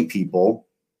how many people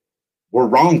were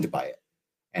wronged by it.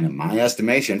 And in my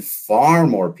estimation, far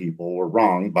more people were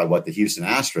wronged by what the Houston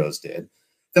Astros did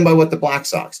than by what the Black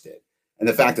Sox did. And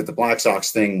the fact that the Black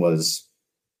Sox thing was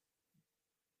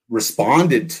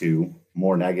responded to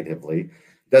more negatively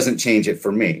doesn't change it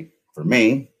for me. For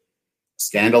me,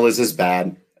 scandal is as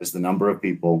bad as the number of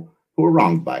people who were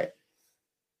wronged by it.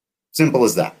 Simple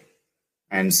as that.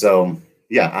 And so,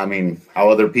 yeah, I mean, how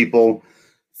other people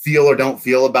feel or don't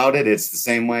feel about it, it's the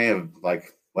same way of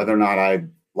like whether or not I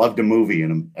loved a movie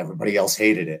and everybody else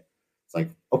hated it. It's like,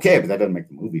 okay, but that doesn't make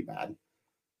the movie bad.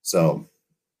 So,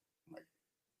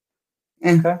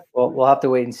 okay. Well, we'll have to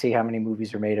wait and see how many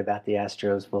movies are made about the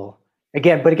Astros. But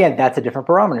again, that's a different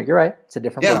barometer. You're right. It's a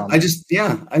different barometer.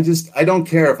 I don't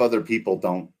care if other people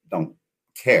don't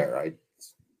care. I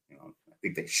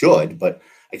think they should, but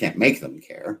I can't make them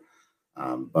care.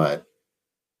 But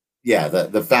yeah,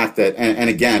 the fact that, and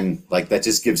again, like that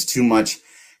just gives too much.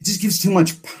 It just gives too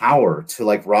much power to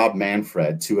like Rob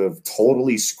Manfred to have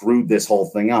totally screwed this whole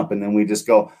thing up. And then we just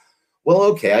go, well,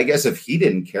 okay, I guess if he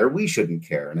didn't care, we shouldn't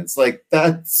care. And it's like,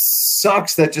 that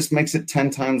sucks. That just makes it 10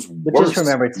 times worse. But just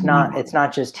remember, it's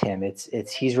not just him. It's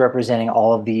he's representing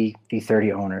all of the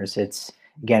 30 owners. It's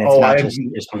not just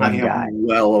one guy. I am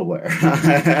well aware.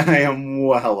 I am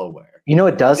well aware. You know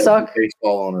what does suck?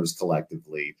 Baseball owners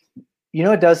collectively. You know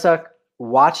what does suck?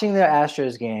 Watching the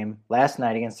Astros game last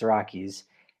night against the Rockies,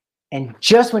 and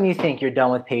just when you think you're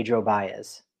done with Pedro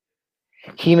Baez,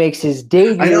 he makes his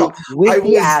debut with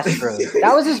the Astros.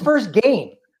 That was his first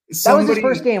game. That was his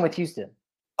first game with Houston.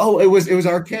 Oh, it was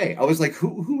RK. I was like,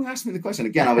 who asked me the question?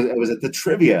 Again, I was at the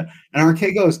trivia, and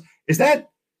RK goes, didn't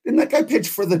that guy pitch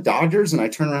for the Dodgers? And I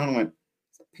turned around and went,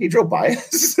 Pedro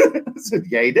Baez? I said,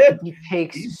 yeah, he did. He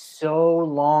takes so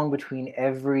long between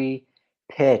every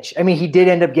pitch. I mean, he did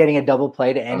end up getting a double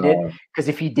play to end it, because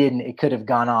if he didn't, it could have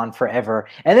gone on forever.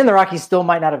 And then the Rockies still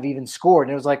might not have even scored.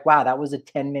 And it was like, wow, that was a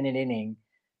 10-minute inning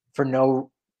for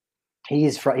no.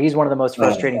 He's one of the most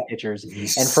frustrating pitchers.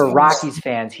 And for Rockies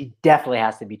fans, he definitely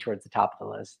has to be towards the top of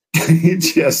the list.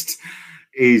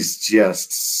 He's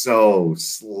just so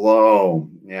slow.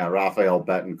 Yeah, Rafael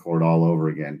Betancourt all over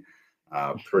again.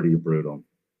 Pretty brutal.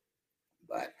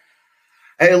 But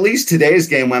at least today's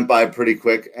game went by pretty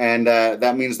quick, and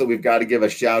that means that we've got to give a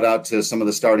shout out to some of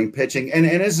the starting pitching. And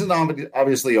it isn't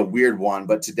obviously a weird one,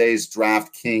 but today's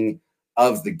draft king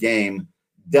of the game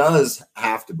does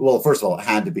have to. Well, first of all, it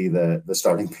had to be the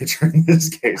starting pitcher in this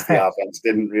case. The offense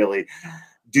didn't really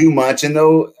do much, and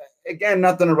though again,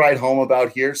 nothing to write home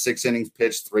about here. 6 innings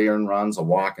pitched, 3 earned runs, a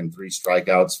walk, and 3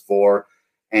 strikeouts for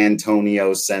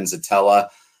Antonio Senzatella.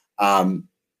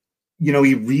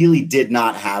 He really did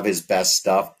not have his best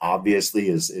stuff. Obviously,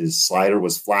 his slider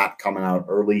was flat coming out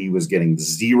early. He was getting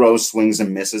 0 swings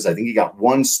and misses. I think he got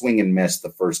 1 swing and miss the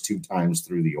first 2 times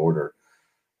through the order.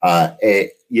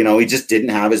 He just didn't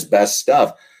have his best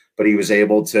stuff, but he was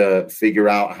able to figure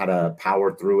out how to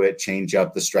power through it, change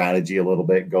up the strategy a little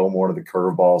bit, go more to the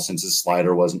curveball since his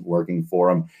slider wasn't working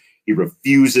for him. He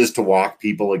refuses to walk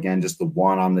people, again, just the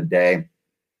 1 on the day.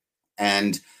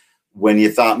 And when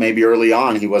you thought maybe early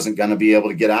on he wasn't going to be able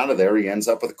to get out of there, he ends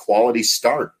up with a quality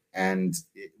start. And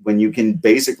when you can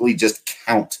basically just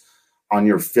count on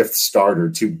your 5th starter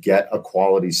to get a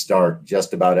quality start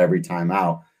just about every time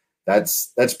out,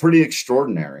 that's pretty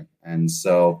extraordinary. And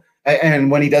so, and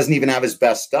when he doesn't even have his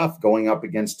best stuff, going up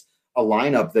against a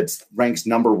lineup that's ranks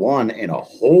number 1 in a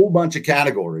whole bunch of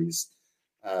categories,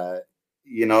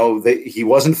 he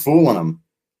wasn't fooling them.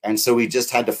 And so he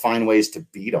just had to find ways to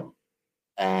beat them.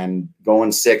 And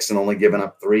going 6 and only giving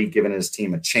up 3, giving his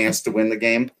team a chance to win the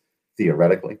game,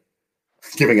 theoretically,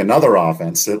 giving another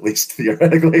offense at least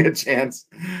theoretically a chance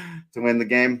to win the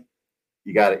game.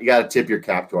 You got to tip your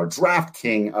cap to our draft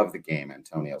king of the game,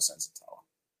 Antonio Senzatella.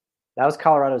 That was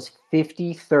Colorado's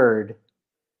 53rd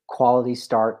quality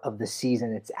start of the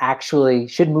season. It's actually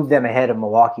should move them ahead of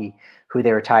Milwaukee, who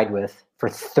they were tied with for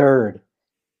 3rd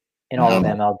in all of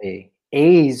MLB.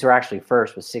 A's were actually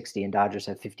first with 60 and Dodgers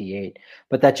have 58.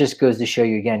 But that just goes to show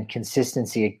you, again,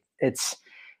 consistency.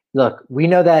 Look, we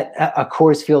know that a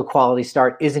Coors Field quality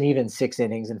start isn't even 6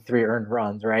 innings and 3 earned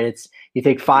runs, right? You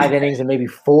take 5 innings and maybe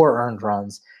 4 earned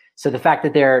runs. So the fact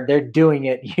that they're doing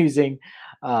it using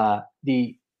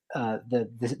the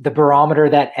barometer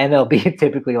that MLB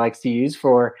typically likes to use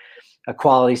for a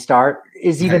quality start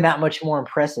is even that much more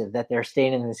impressive, that they're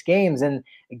staying in these games. And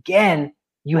again,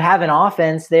 you have an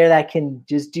offense there that can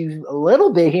just do a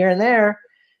little bit here and there.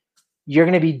 You're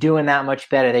going to be doing that much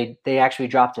better. They actually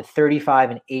dropped to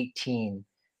 35 and 18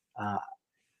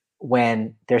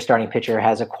 when their starting pitcher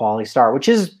has a quality start, which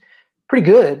is pretty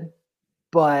good.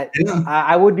 But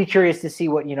I would be curious to see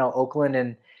what Oakland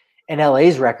and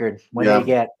LA's record when they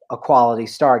get a quality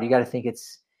start. You got to think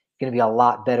it's going to be a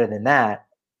lot better than that,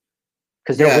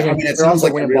 because they're winning. They're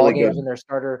also winning ball games, and their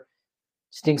starter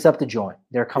stinks up the joint.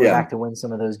 They're coming back to win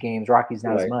some of those games. Rockies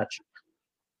not as much.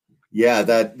 Yeah,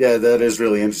 that is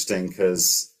really interesting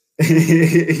because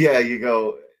you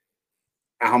go,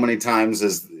 how many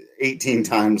times 18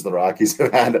 times the Rockies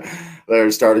have had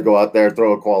their starter go out there,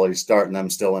 throw a quality start, and them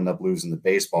still end up losing the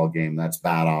baseball game. That's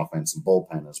bad offense and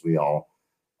bullpen, as we all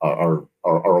are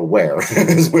aware,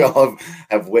 as we all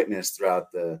have witnessed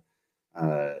throughout the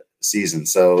season.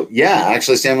 So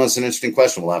actually, Samuel, it's an interesting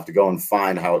question. We'll have to go and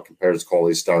find how it compares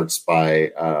quality starts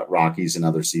by Rockies in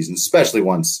other seasons, especially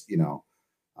once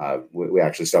we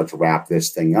actually start to wrap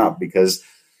this thing up, because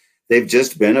they've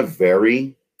just been a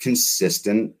very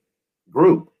consistent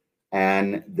group.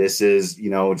 And this is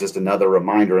just another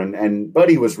reminder. And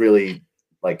Buddy was really,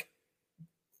 like,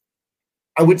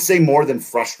 I would say more than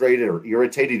frustrated or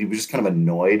irritated. He was just kind of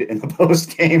annoyed in the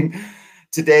post game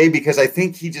today, because I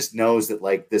think he just knows that,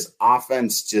 like, this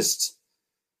offense just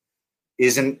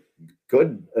isn't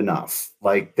good enough.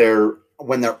 Like,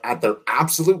 when they're at their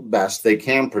absolute best, they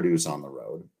can produce on the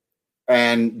road.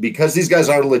 And because these guys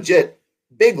are legit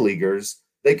big leaguers,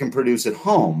 they can produce at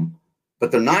home,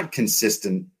 but they're not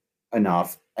consistent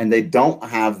enough, and they don't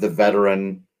have the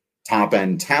veteran top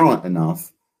end talent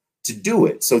enough to do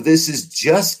it. So this is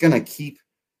just going to keep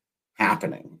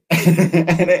happening.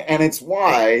 and it's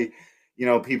why,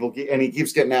 people and he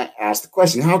keeps getting asked the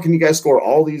question, how can you guys score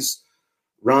all these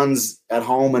runs at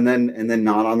home and then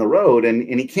not on the road? And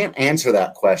he can't answer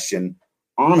that question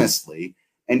honestly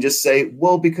and just say,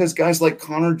 well, because guys like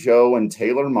Connor Joe and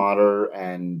Taylor Motter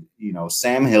and,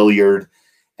 Sam Hilliard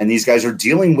and these guys are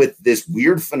dealing with this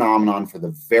weird phenomenon for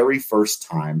the very first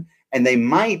time. And they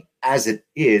might as it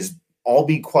is, all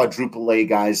be quadruple A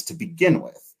guys to begin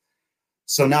with.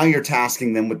 So now you're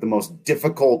tasking them with the most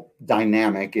difficult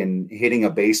dynamic in hitting a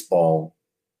baseball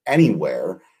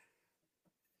anywhere.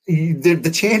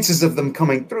 The chances of them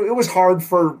coming through, it was hard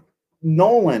for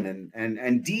Nolan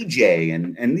and DJ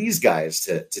and these guys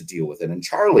to deal with it. And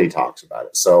Charlie talks about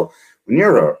it. So when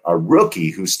you're a rookie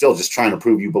who's still just trying to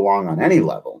prove you belong on any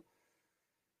level,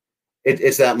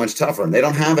 it's that much tougher. And they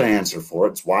don't have an answer for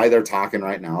it. It's why they're talking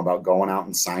right now about going out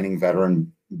and signing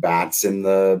veteran bats in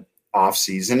the off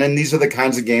season. And these are the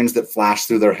kinds of games that flash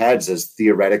through their heads as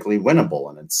theoretically winnable.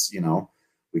 And it's,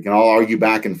 we can all argue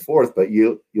back and forth, but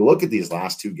you look at these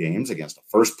last two games against a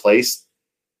first place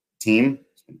team.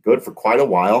 It's been good for quite a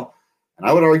while. And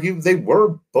I would argue they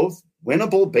were both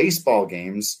winnable baseball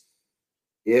games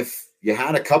if you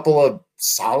had a couple of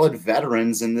solid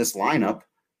veterans in this lineup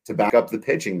to back up the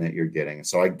pitching that you're getting.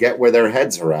 So I get where their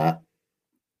heads are at.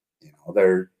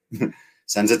 They're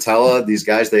Senzatella, these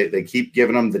guys, they keep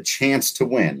giving them the chance to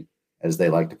win, as they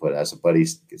like to put it. As a buddy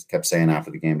kept saying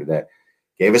after the game today,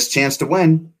 gave us a chance to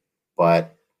win,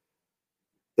 but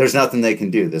there's nothing they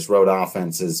can do. This road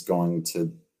offense is going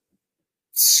to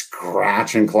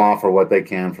scratch and claw for what they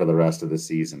can for the rest of the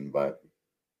season, but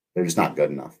they're just not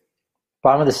good enough.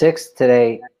 Bottom of the sixth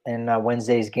today in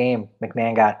Wednesday's game,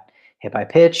 McMahon got hit by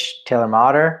pitch. Taylor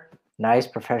Motter, nice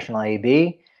professional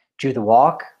AB, drew the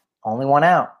walk, only one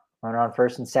out. Runner on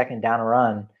first and second, down a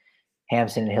run.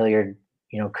 Hampson and Hilliard,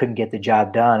 couldn't get the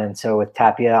job done. And so with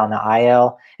Tapia on the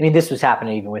IL, this was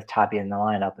happening even with Tapia in the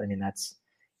lineup. It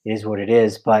is what it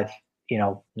is. But,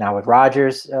 now with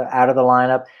Rogers out of the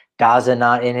lineup, Daza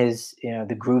not in his,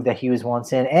 the groove that he was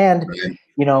once in. And,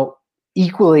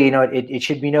 equally, it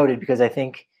should be noted because I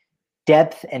think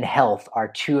depth and health are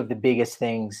two of the biggest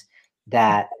things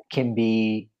that can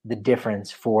be the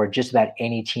difference for just about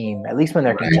any team, at least when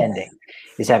they're contending,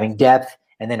 is having depth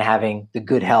and then having the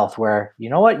good health where,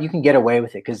 you can get away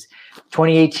with it. Because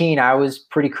 2018, I was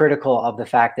pretty critical of the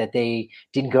fact that they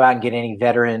didn't go out and get any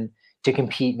veteran to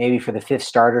compete maybe for the fifth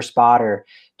starter spot or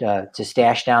to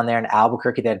stash down there in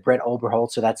Albuquerque. They had Brett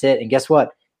Oberholtz, so that's it. And guess what?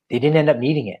 They didn't end up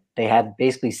needing it. They had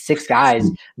basically six guys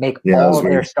make all of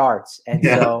their starts. And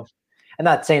so I'm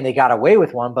not saying they got away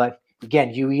with one, but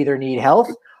again, you either need health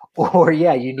or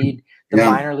you need the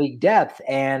minor league depth.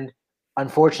 And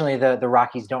unfortunately, the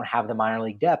Rockies don't have the minor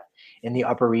league depth in the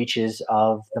upper reaches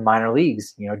of the minor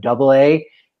leagues. Double A,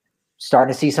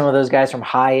 starting to see some of those guys from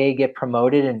high A get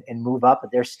promoted and move up,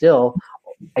 but they're still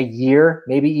a year,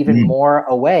 maybe even more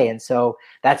away. And so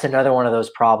that's another one of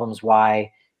those problems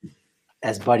why,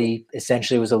 as Buddy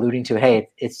essentially was alluding to, hey,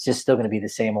 it's just still going to be the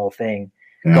same old thing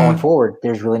going forward.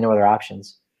 There's really no other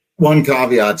options. One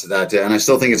caveat to that, and I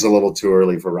still think it's a little too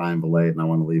early for Ryan Vilade, and I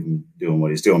want to leave him doing what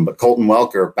he's doing. But Colton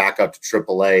Welker, back up to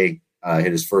AAA,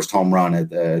 hit his first home run at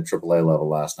the AAA level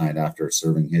last night after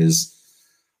serving his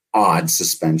odd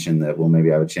suspension that we'll maybe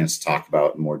have a chance to talk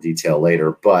about in more detail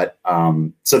later. But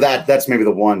so that's maybe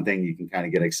the one thing you can kind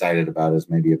of get excited about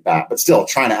is maybe a bat. But still,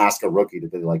 trying to ask a rookie to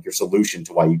be like your solution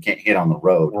to why you can't hit on the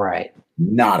road, right?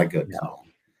 Not a good call.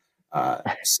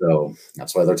 So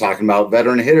that's why they're talking about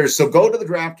veteran hitters. So go to the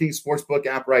DraftKings Sportsbook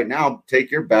app right now. Take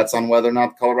your bets on whether or not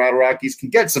the Colorado Rockies can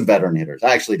get some veteran hitters.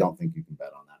 I actually don't think you can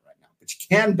bet on that right now, but you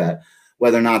can bet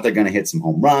whether or not they're going to hit some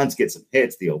home runs, get some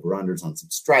hits, the over-unders on some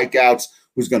strikeouts,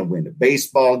 who's going to win the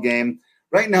baseball game.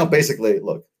 Right now, basically,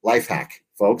 look, life hack,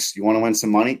 folks. You want to win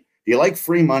some money? Do you like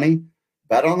free money?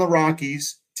 Bet on the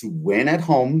Rockies to win at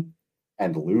home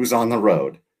and lose on the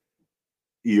road.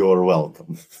 You're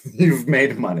welcome. You've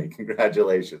made money.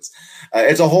 Congratulations.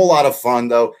 It's a whole lot of fun,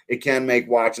 though. It can make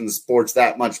watching the sports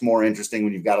that much more interesting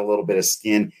when you've got a little bit of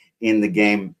skin in the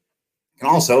game. It can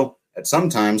also, at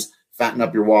sometimes, fatten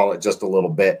up your wallet just a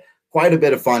little bit. Quite a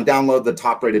bit of fun. Download the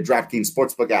top-rated DraftKings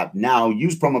Sportsbook app now.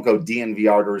 Use promo code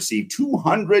DNVR to receive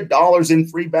 $200 in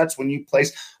free bets when you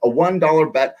place a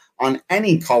 $1 bet on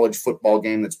any college football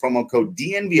game. That's promo code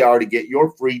DNVR to get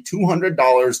your free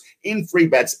 $200 in free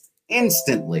bets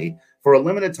instantly for a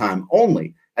limited time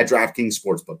only at DraftKings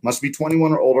Sportsbook. Must be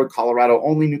 21 or older, Colorado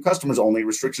only, new customers only,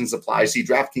 restrictions apply. See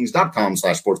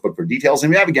DraftKings.com/sportsbook for details.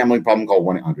 And if you have a gambling problem, call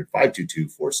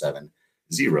 1-800-522-4700.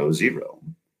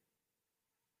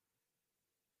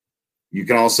 You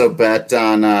can also bet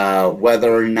on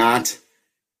whether or not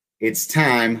it's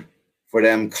time for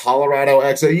them Colorado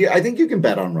XO. I think you can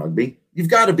bet on rugby. You've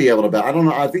got to be able to bet. I don't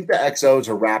know. I think the XOs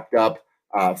are wrapped up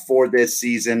for this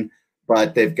season.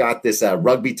 But they've got this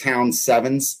Rugby Town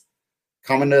Sevens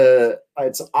coming to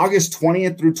it's August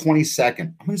 20th through 22nd.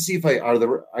 I'm going to see if I got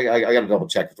to double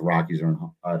check if the Rockies are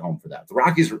at home for that. The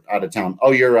Rockies are out of town.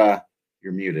 Oh, you're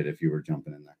muted if you were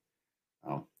jumping in there.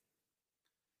 Oh,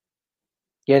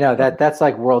 Yeah, no, that's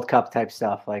like World Cup type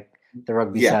stuff. Like the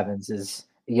rugby sevens is,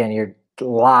 again, you're a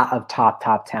lot of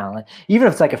top talent. Even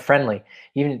if it's like a friendly,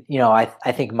 even, I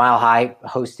think Mile High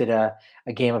hosted a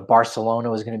game of Barcelona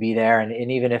was going to be there.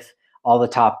 And even if all the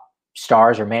top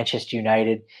stars or Manchester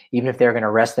United, even if they're going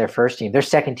to rest their first team, their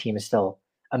second team is still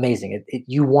amazing.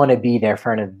 You want to be there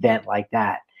for an event like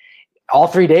that. All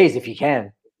 3 days, if you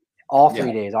can. All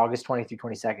 3 days, August 20th through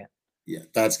 22nd. Yeah,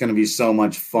 that's going to be so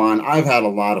much fun. I've had a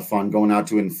lot of fun going out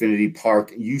to Infinity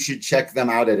Park. You should check them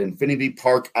out at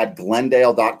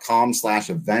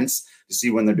infinitypark@glendale.com/events to see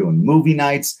when they're doing movie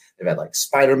nights. They've had like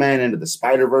Spider-Man Into the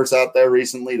Spider-Verse out there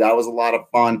recently. That was a lot of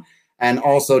fun. And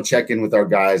also check in with our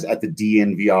guys at the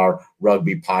DNVR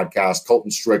Rugby Podcast. Colton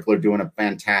Strickler doing a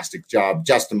fantastic job.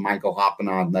 Justin Michael hopping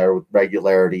on there with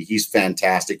regularity. He's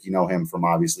fantastic. You know him from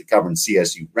obviously covering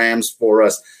CSU Rams for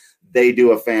us. They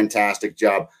do a fantastic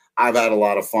job. I've had a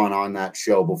lot of fun on that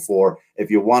show before. If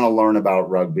you want to learn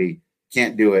about rugby,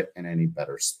 can't do it in any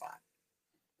better spot.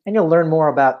 And you'll learn more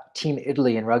about Team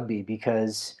Italy in rugby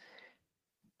because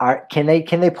can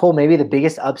they pull maybe the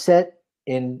biggest upset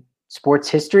in sports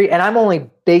history? And I'm only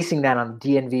basing that on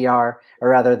DNVR, or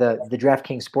rather the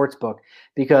DraftKings Sportsbook,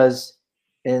 because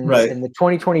in the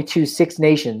 2022 Six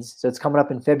Nations, so it's coming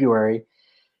up in February,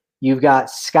 you've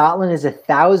got Scotland is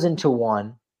 1,000 to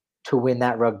 1 to win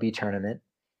that rugby tournament.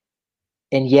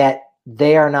 And yet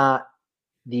they are not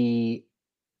the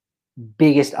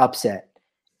biggest upset.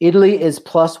 Italy is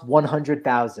plus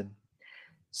 100,000.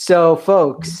 So,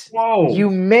 folks, you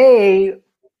may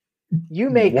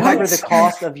cover the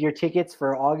cost of your tickets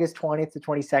for August 20th to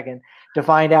 22nd to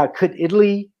find out, could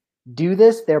Italy do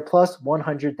this? They're plus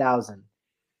 100,000.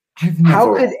 I've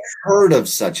never heard of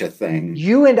such a thing.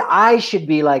 You and I should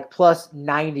be like plus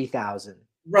 90,000.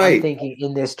 Right. I'm thinking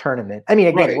in this tournament. I mean,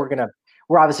 again,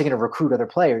 we're obviously going to recruit other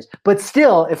players, but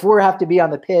still, if we have to be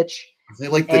on the pitch, are they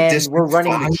like the we're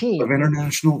running the team of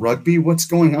international rugby, what's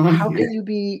going on? How can you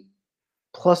be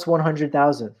plus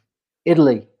 100,000?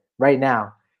 Italy right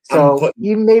now. So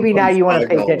you want to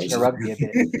pay attention to rugby a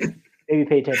bit. Maybe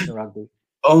pay attention to rugby.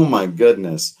 Oh my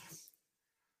goodness.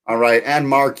 All right. And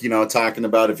Mark, talking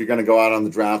about if you're going to go out on the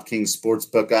DraftKings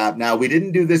Sportsbook app. Now, we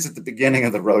didn't do this at the beginning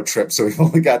of the road trip, so we've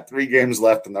only got 3 games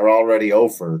left and they're already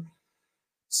over.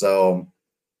 So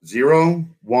 0,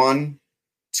 1,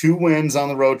 2 wins on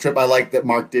the road trip. I like that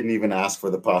Mark didn't even ask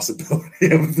for the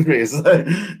possibility of 3. So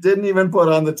didn't even put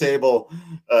on the table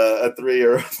a 3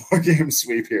 or a 4 game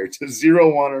sweep here. Just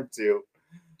 0, 1, or 2.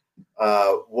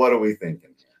 What are we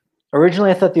thinking? Originally,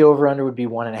 I thought the over-under would be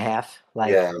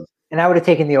 1.5. And I would have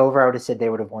taken the over. I would have said they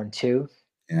would have won 2.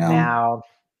 Yeah. Now,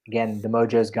 again, the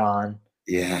mojo's gone.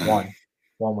 Yeah. 1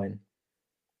 win.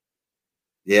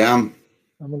 Yeah. I'm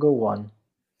going to go 1.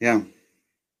 Yeah.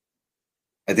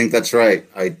 I think that's right.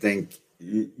 I think,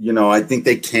 I think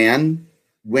they can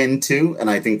win 2, and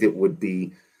I think it would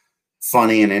be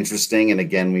funny and interesting. And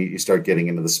again, you start getting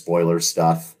into the spoiler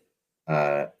stuff,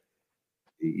 when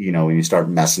you start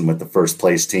messing with the first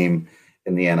place team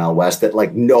in the NL West that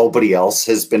like nobody else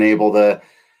has been able to.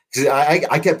 Because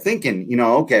I kept thinking,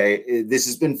 this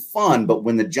has been fun, but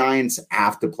when the Giants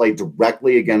have to play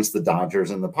directly against the Dodgers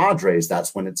and the Padres,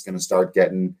 that's when it's going to start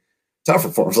getting tougher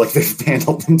for them. Like they've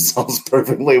handled themselves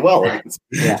perfectly well. It's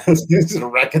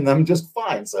wrecking them just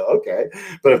fine. So, okay.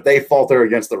 But if they falter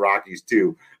against the Rockies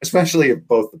too, especially if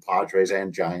both the Padres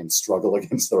and Giants struggle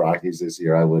against the Rockies this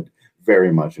year, I would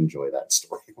very much enjoy that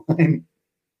storyline.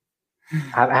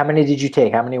 How many did you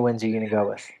take? How many wins are you going to go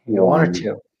with? 1 or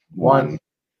 2? 1.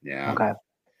 Yeah. Okay.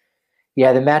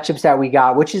 Yeah, the matchups that we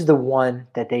got, which is the one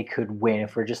that they could win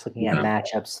if we're just looking at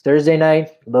matchups. Thursday night,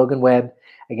 Logan Webb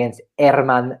against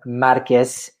Herman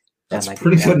Marquez. That's a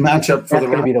pretty good matchup for the Rockies. That's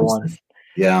going to be the one.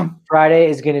 Yeah. Friday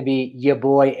is going to be your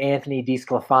boy Anthony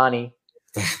DeSclafani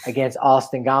against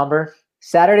Austin Gomber.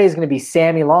 Saturday is going to be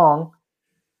Sammy Long.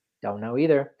 Don't know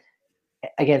either.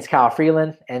 Against Kyle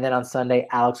Freeland. And then on Sunday,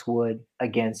 Alex Wood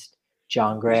against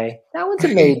John Gray. That one's a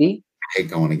maybe. I hate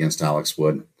going against Alex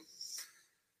Wood.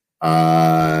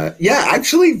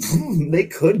 Actually, they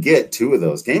could get 2 of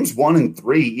those. Games 1 and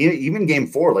 3, even game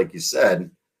 4, like you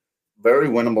said, very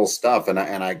winnable stuff. And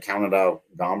I counted out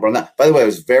Gomber on that. By the way, I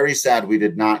was very sad we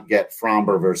did not get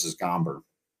Fromber versus Gomber.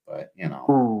 But,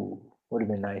 Ooh, would have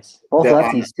been nice. Both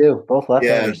lefties, too. Both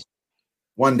left-handers. Yeah,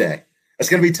 one day. It's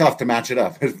going to be tough to match it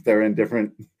up if they're in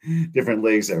different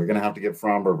leagues there. We're going to have to get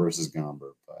Fromber versus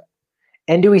Gomber. But.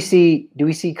 And do we see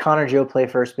Connor Joe play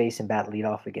first base and bat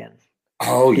leadoff again?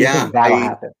 Oh, yeah. That'll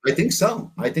happen. I think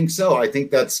so. I think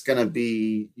that's going to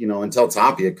be, until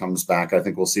Tapia comes back, I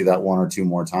think we'll see that 1 or 2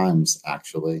 more times,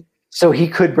 actually. So he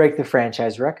could break the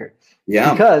franchise record.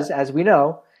 Yeah. Because, as we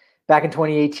know, Back in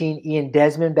 2018, Ian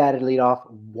Desmond batted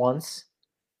leadoff once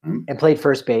and played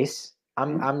first base.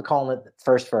 I'm calling it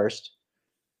first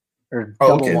or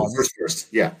double ones.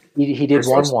 First. Yeah. He did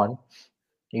 1-1.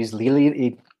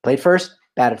 He played first,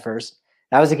 batted first.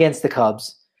 That was against the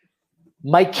Cubs.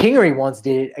 Mike Kingery once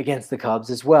did it against the Cubs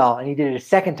as well, and he did it a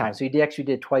second time. So he actually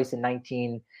did it twice in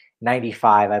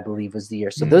 1995, I believe, was the year.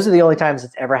 So those are the only times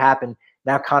it's ever happened.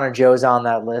 Now Connor Joe's on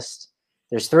that list.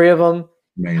 There's 3 of them.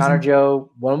 Amazing. Connor Joe,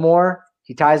 1 more.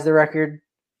 He ties the record.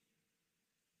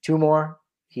 2 more.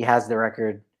 He has the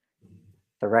record.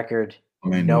 The record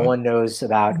no one knows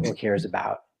about or cares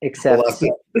about, except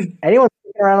anyone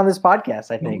around on this podcast,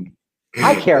 I think.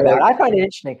 I care about it. I find it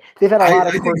interesting. They've had a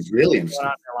lot of course really interesting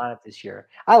going on in their lineup this year.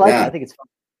 I like it. I think it's fun.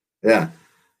 Yeah.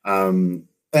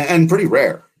 And pretty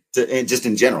rare just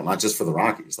in general, not just for the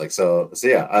Rockies. So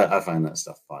yeah, I find that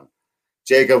stuff fun.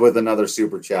 Jacob with another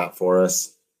super chat for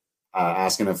us,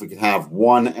 asking if we could have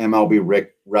one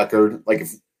MLB record, like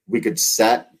if we could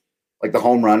set like the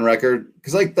home run record,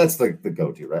 because like that's the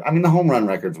go-to, right? I mean, the home run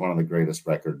record is one of the greatest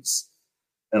records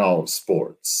in all of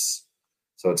sports.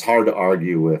 So it's hard to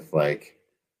argue with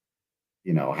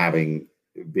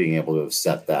being able to have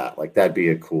set that. Like that'd be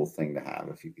a cool thing to have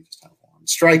if you could just have one.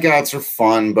 Strikeouts are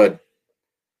fun, but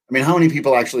I mean, how many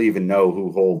people actually even know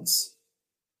who holds?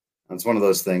 It's one of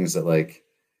those things that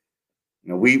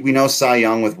we know Cy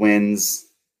Young with wins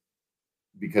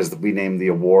because we named the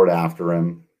award after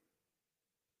him.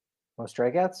 Most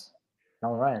strikeouts?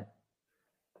 Nolan Ryan.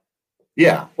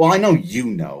 Yeah. Well, I know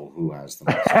who has the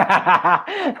most.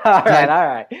 All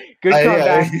right. Good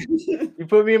comeback. You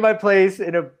put me in my place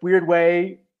in a weird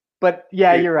way, but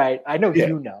yeah, you're right. I know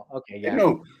you know. Okay, yeah. I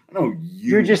know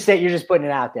you. You're just putting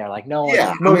it out there. Like no one.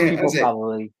 Yeah, most people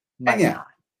probably might not.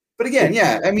 But again,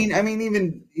 yeah. I mean,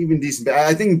 even decent.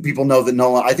 I think people know that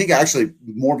Nolan. I think actually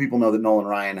more people know that Nolan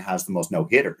Ryan has the most no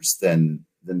hitters than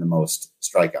the most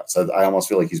strikeouts. I almost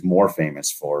feel like he's more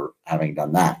famous for having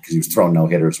done that because he was throwing no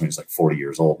hitters when he was like 40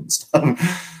 years old and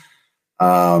stuff.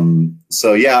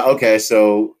 So yeah, okay.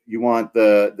 So you want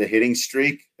the hitting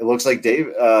streak? It looks like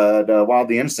the Wild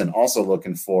the Innocent also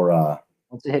looking for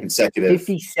consecutive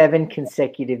 57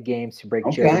 consecutive games to break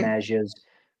Joe DiMaggio's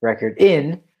record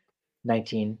in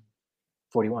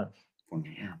 1941.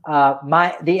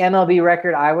 The MLB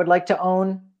record I would like to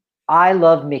own. I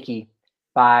Love Mickey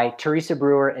by Teresa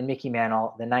Brewer and Mickey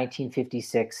Mantle, the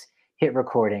 1956 hit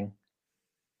recording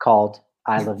called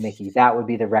I Love Mickey. That would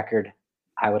be the record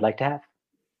I would like to have.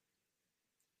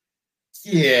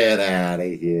 Get out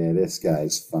of here. This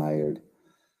guy's fired.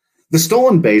 The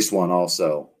stolen base one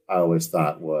also, I always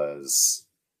thought was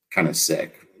kind of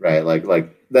sick, right? Like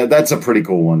that's a pretty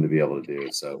cool one to be able to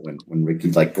do. So when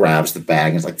Ricky grabs the bag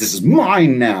and is like, this is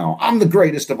mine now. I'm the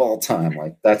greatest of all time.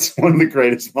 Like that's one of the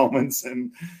greatest moments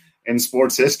in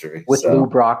sports history. With Lou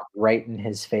Brock right in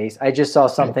his face. I just saw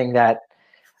something that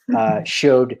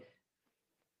showed.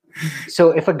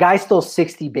 So if a guy stole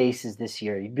 60 bases this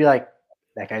year, you'd be like,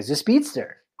 that guy's a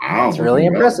speedster. Wow, it's really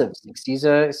impressive. 60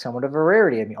 is somewhat of a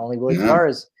rarity. I mean, only Willie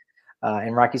Flores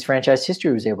in Rockies franchise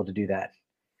history was able to do that.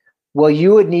 Well,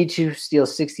 you would need to steal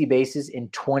 60 bases in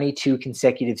 22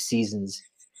 consecutive seasons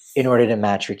in order to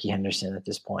match Ricky Henderson at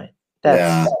this point.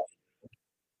 That's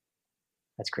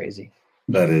crazy.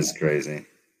 That is crazy.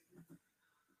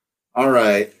 All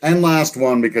right. And last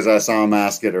one, because I saw him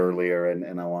ask it earlier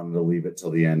and I wanted to leave it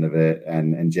till the end of it.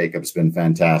 And Jacob's been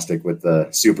fantastic with the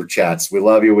super chats. We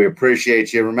love you. We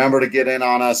appreciate you. Remember to get in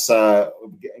on us.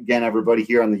 Again, everybody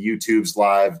here on the YouTube's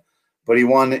live. But he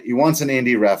wants an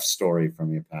indie ref story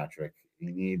from you, Patrick. He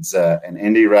needs an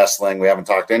indie wrestling. We haven't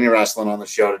talked any wrestling on the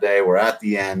show today. We're at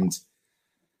the end.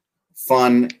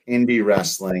 Fun indie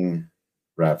wrestling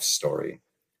ref story.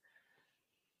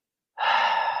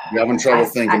 You having trouble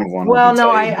thinking of one? Well,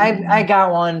 no, I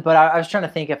got one, but I was trying to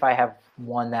think if I have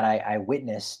one that I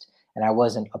witnessed and I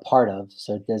wasn't a part of,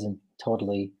 so it doesn't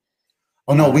totally.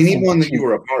 Oh no, we need one that you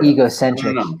were a part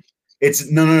egocentric. of.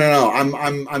 No.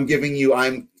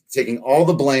 I'm taking all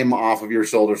the blame off of your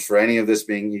shoulders for any of this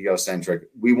being egocentric.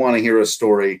 We want to hear a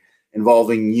story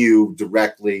involving you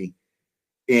directly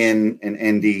in an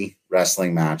indie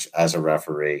wrestling match as a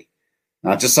referee.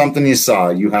 Not just something you saw.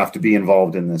 You have to be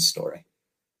involved in this story.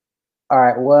 All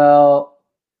right. Well,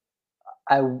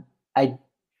 the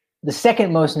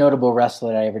second most notable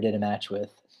wrestler I ever did a match with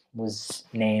was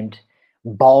named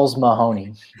Balls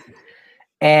Mahoney.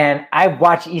 And I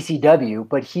watched ECW,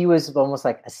 but he was almost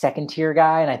like a second tier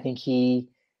guy. And I think he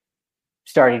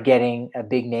started getting a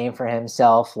big name for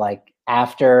himself. Like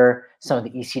after some of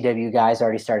the ECW guys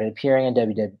already started appearing on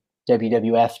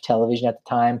WWF television at the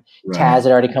time, right. Taz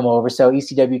had already come over. So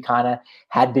ECW kind of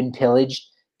had been pillaged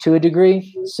to a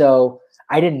degree. So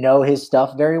I didn't know his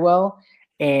stuff very well.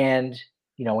 And,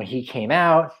 when he came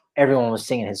out, everyone was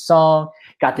singing his song,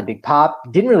 got the big pop.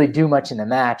 Didn't really do much in the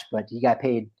match, but he got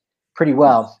paid pretty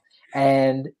well.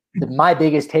 And my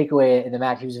biggest takeaway in the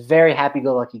match, he was a very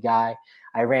happy-go-lucky guy.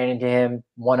 I ran into him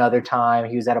one other time.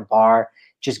 He was at a bar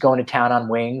just going to town on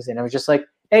wings. And it was just like,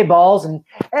 hey, Balls, and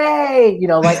hey,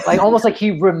 like almost like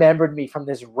he remembered me from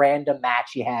this random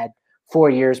match he had 4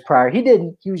 years prior. He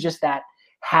didn't. He was just that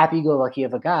happy-go-lucky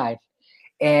of a guy.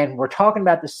 And we're talking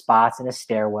about the spots in a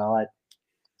stairwell at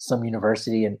some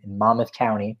university in Monmouth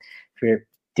County. If you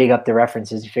dig up the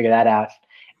references, you figure that out.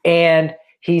 And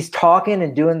he's talking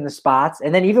and doing the spots.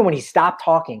 And then even when he stopped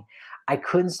talking, I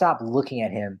couldn't stop looking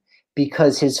at him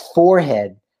because his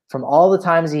forehead, from all the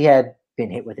times he had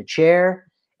been hit with a chair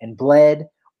and bled,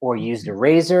 or used a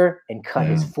razor and cut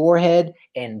his forehead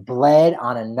and bled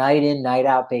on a night in, night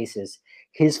out basis,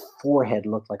 his forehead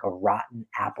looked like a rotten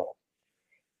apple.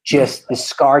 Just the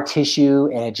scar tissue,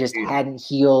 and it just hadn't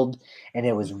healed, and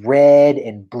it was red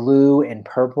and blue and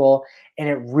purple, and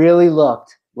it really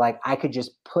looked like I could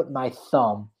just put my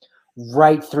thumb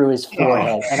right through his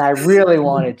forehead, and I really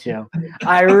wanted to.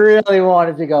 I really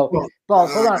wanted to go,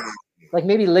 Balls, hold on, like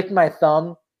maybe lick my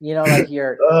thumb, like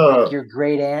your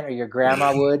great aunt or your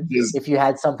grandma would if you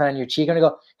had something on your cheek. I'm gonna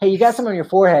go, hey, you got something on your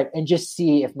forehead, and just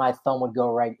see if my thumb would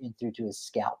go right in through to his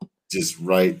scalp. Just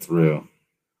right through.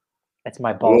 That's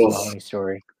my Balls Mahoney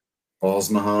story.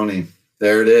 Balls Mahoney.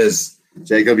 There it is.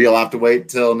 Jacob, you'll have to wait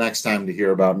till next time to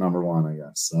hear about number one, I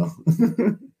guess. So,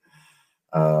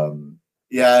 and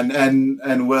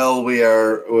Will,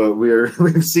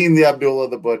 we've seen the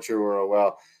Abdullah the Butcher. We're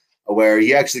well aware.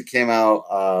 He actually came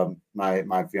out.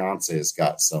 My fiance has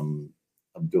got some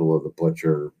Abdullah the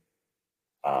Butcher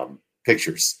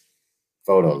pictures,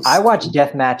 photos. I watch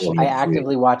deathmatch. I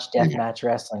actively watch deathmatch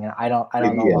wrestling, and I don't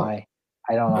know why.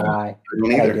 I don't know why.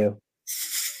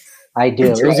 I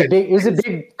do. It was a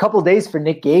big couple of days for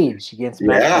Nick Gage against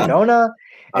Matt Cardona,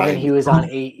 and then he was on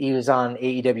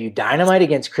AEW Dynamite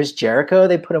against Chris Jericho.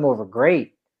 They put him over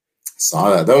great.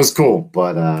 Saw that. That was cool,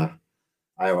 but I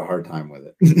have a hard time with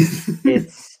it.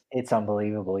 It's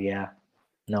unbelievable. Yeah.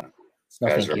 No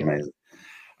thank you. Amazing.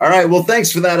 All right. Well,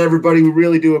 thanks for that, everybody. We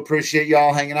really do appreciate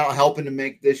y'all hanging out, helping to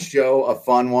make this show a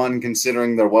fun one,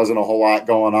 considering there wasn't a whole lot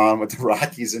going on with the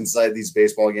Rockies inside these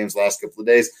baseball games last couple of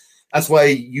days. That's why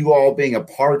you all being a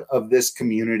part of this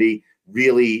community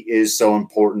really is so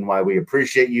important, why we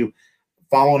appreciate you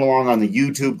following along on the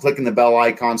YouTube, clicking the bell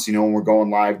icon so you know when we're going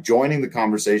live, joining the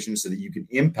conversation so that you can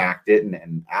impact it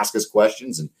and ask us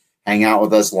questions and hang out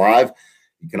with us live.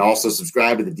 You can also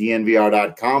subscribe to the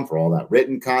DNVR.com for all that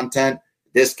written content,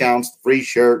 discounts, free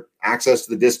shirt, access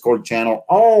to the Discord channel,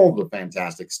 all the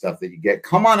fantastic stuff that you get.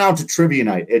 Come on out to Trivia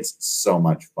Night. It's so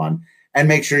much fun. And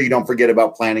make sure you don't forget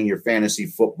about planning your fantasy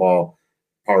football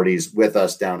parties with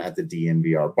us down at the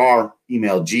DNVR bar.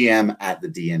 Email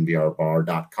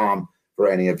gm@thednvrbar.com for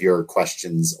any of your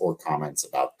questions or comments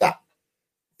about that.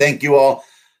 Thank you all.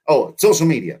 Oh, social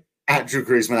media. At Drew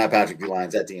Creasman, at Patrick D.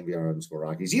 Lyons, at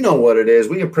DNVR_Rockies. You know what it is.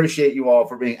 We appreciate you all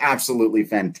for being absolutely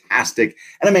fantastic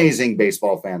and amazing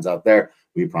baseball fans out there.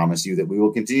 We promise you that we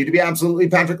will continue to be absolutely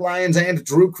Patrick Lyons and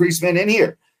Drew Creasman in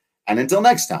here. And until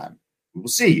next time, we will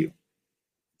see you at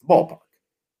the ballpark.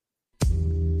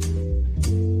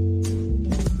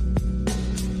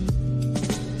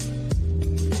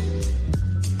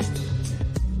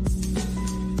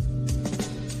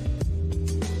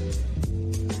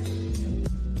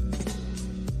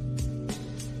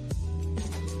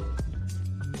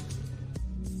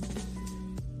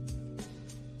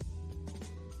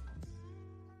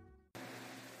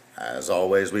 As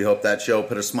always, we hope that show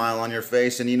put a smile on your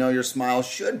face, and you know your smile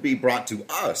should be brought to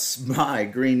us by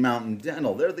Green Mountain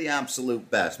Dental. They're the absolute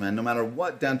best, man. No matter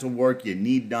what dental work you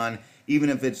need done,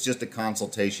 even if it's just a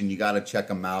consultation, you got to check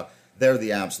them out. They're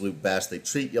the absolute best. They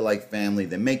treat you like family.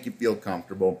 They make you feel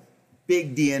comfortable.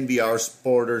 Big DNVR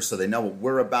supporters, so they know what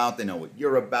we're about. They know what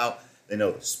you're about. They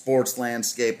know the sports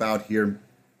landscape out here.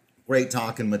 Great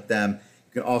talking with them.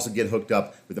 You can also get hooked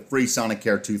up with a free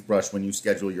Sonicare toothbrush when you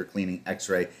schedule your cleaning,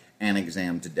 x-ray, and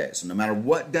exam today. So no matter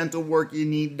what dental work you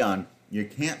need done, you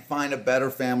can't find a better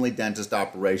family dentist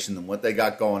operation than what they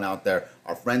got going out there.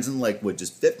 Our friends in Lakewood,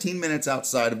 just 15 minutes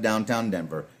outside of downtown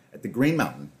Denver at the Green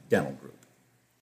Mountain Dental Group.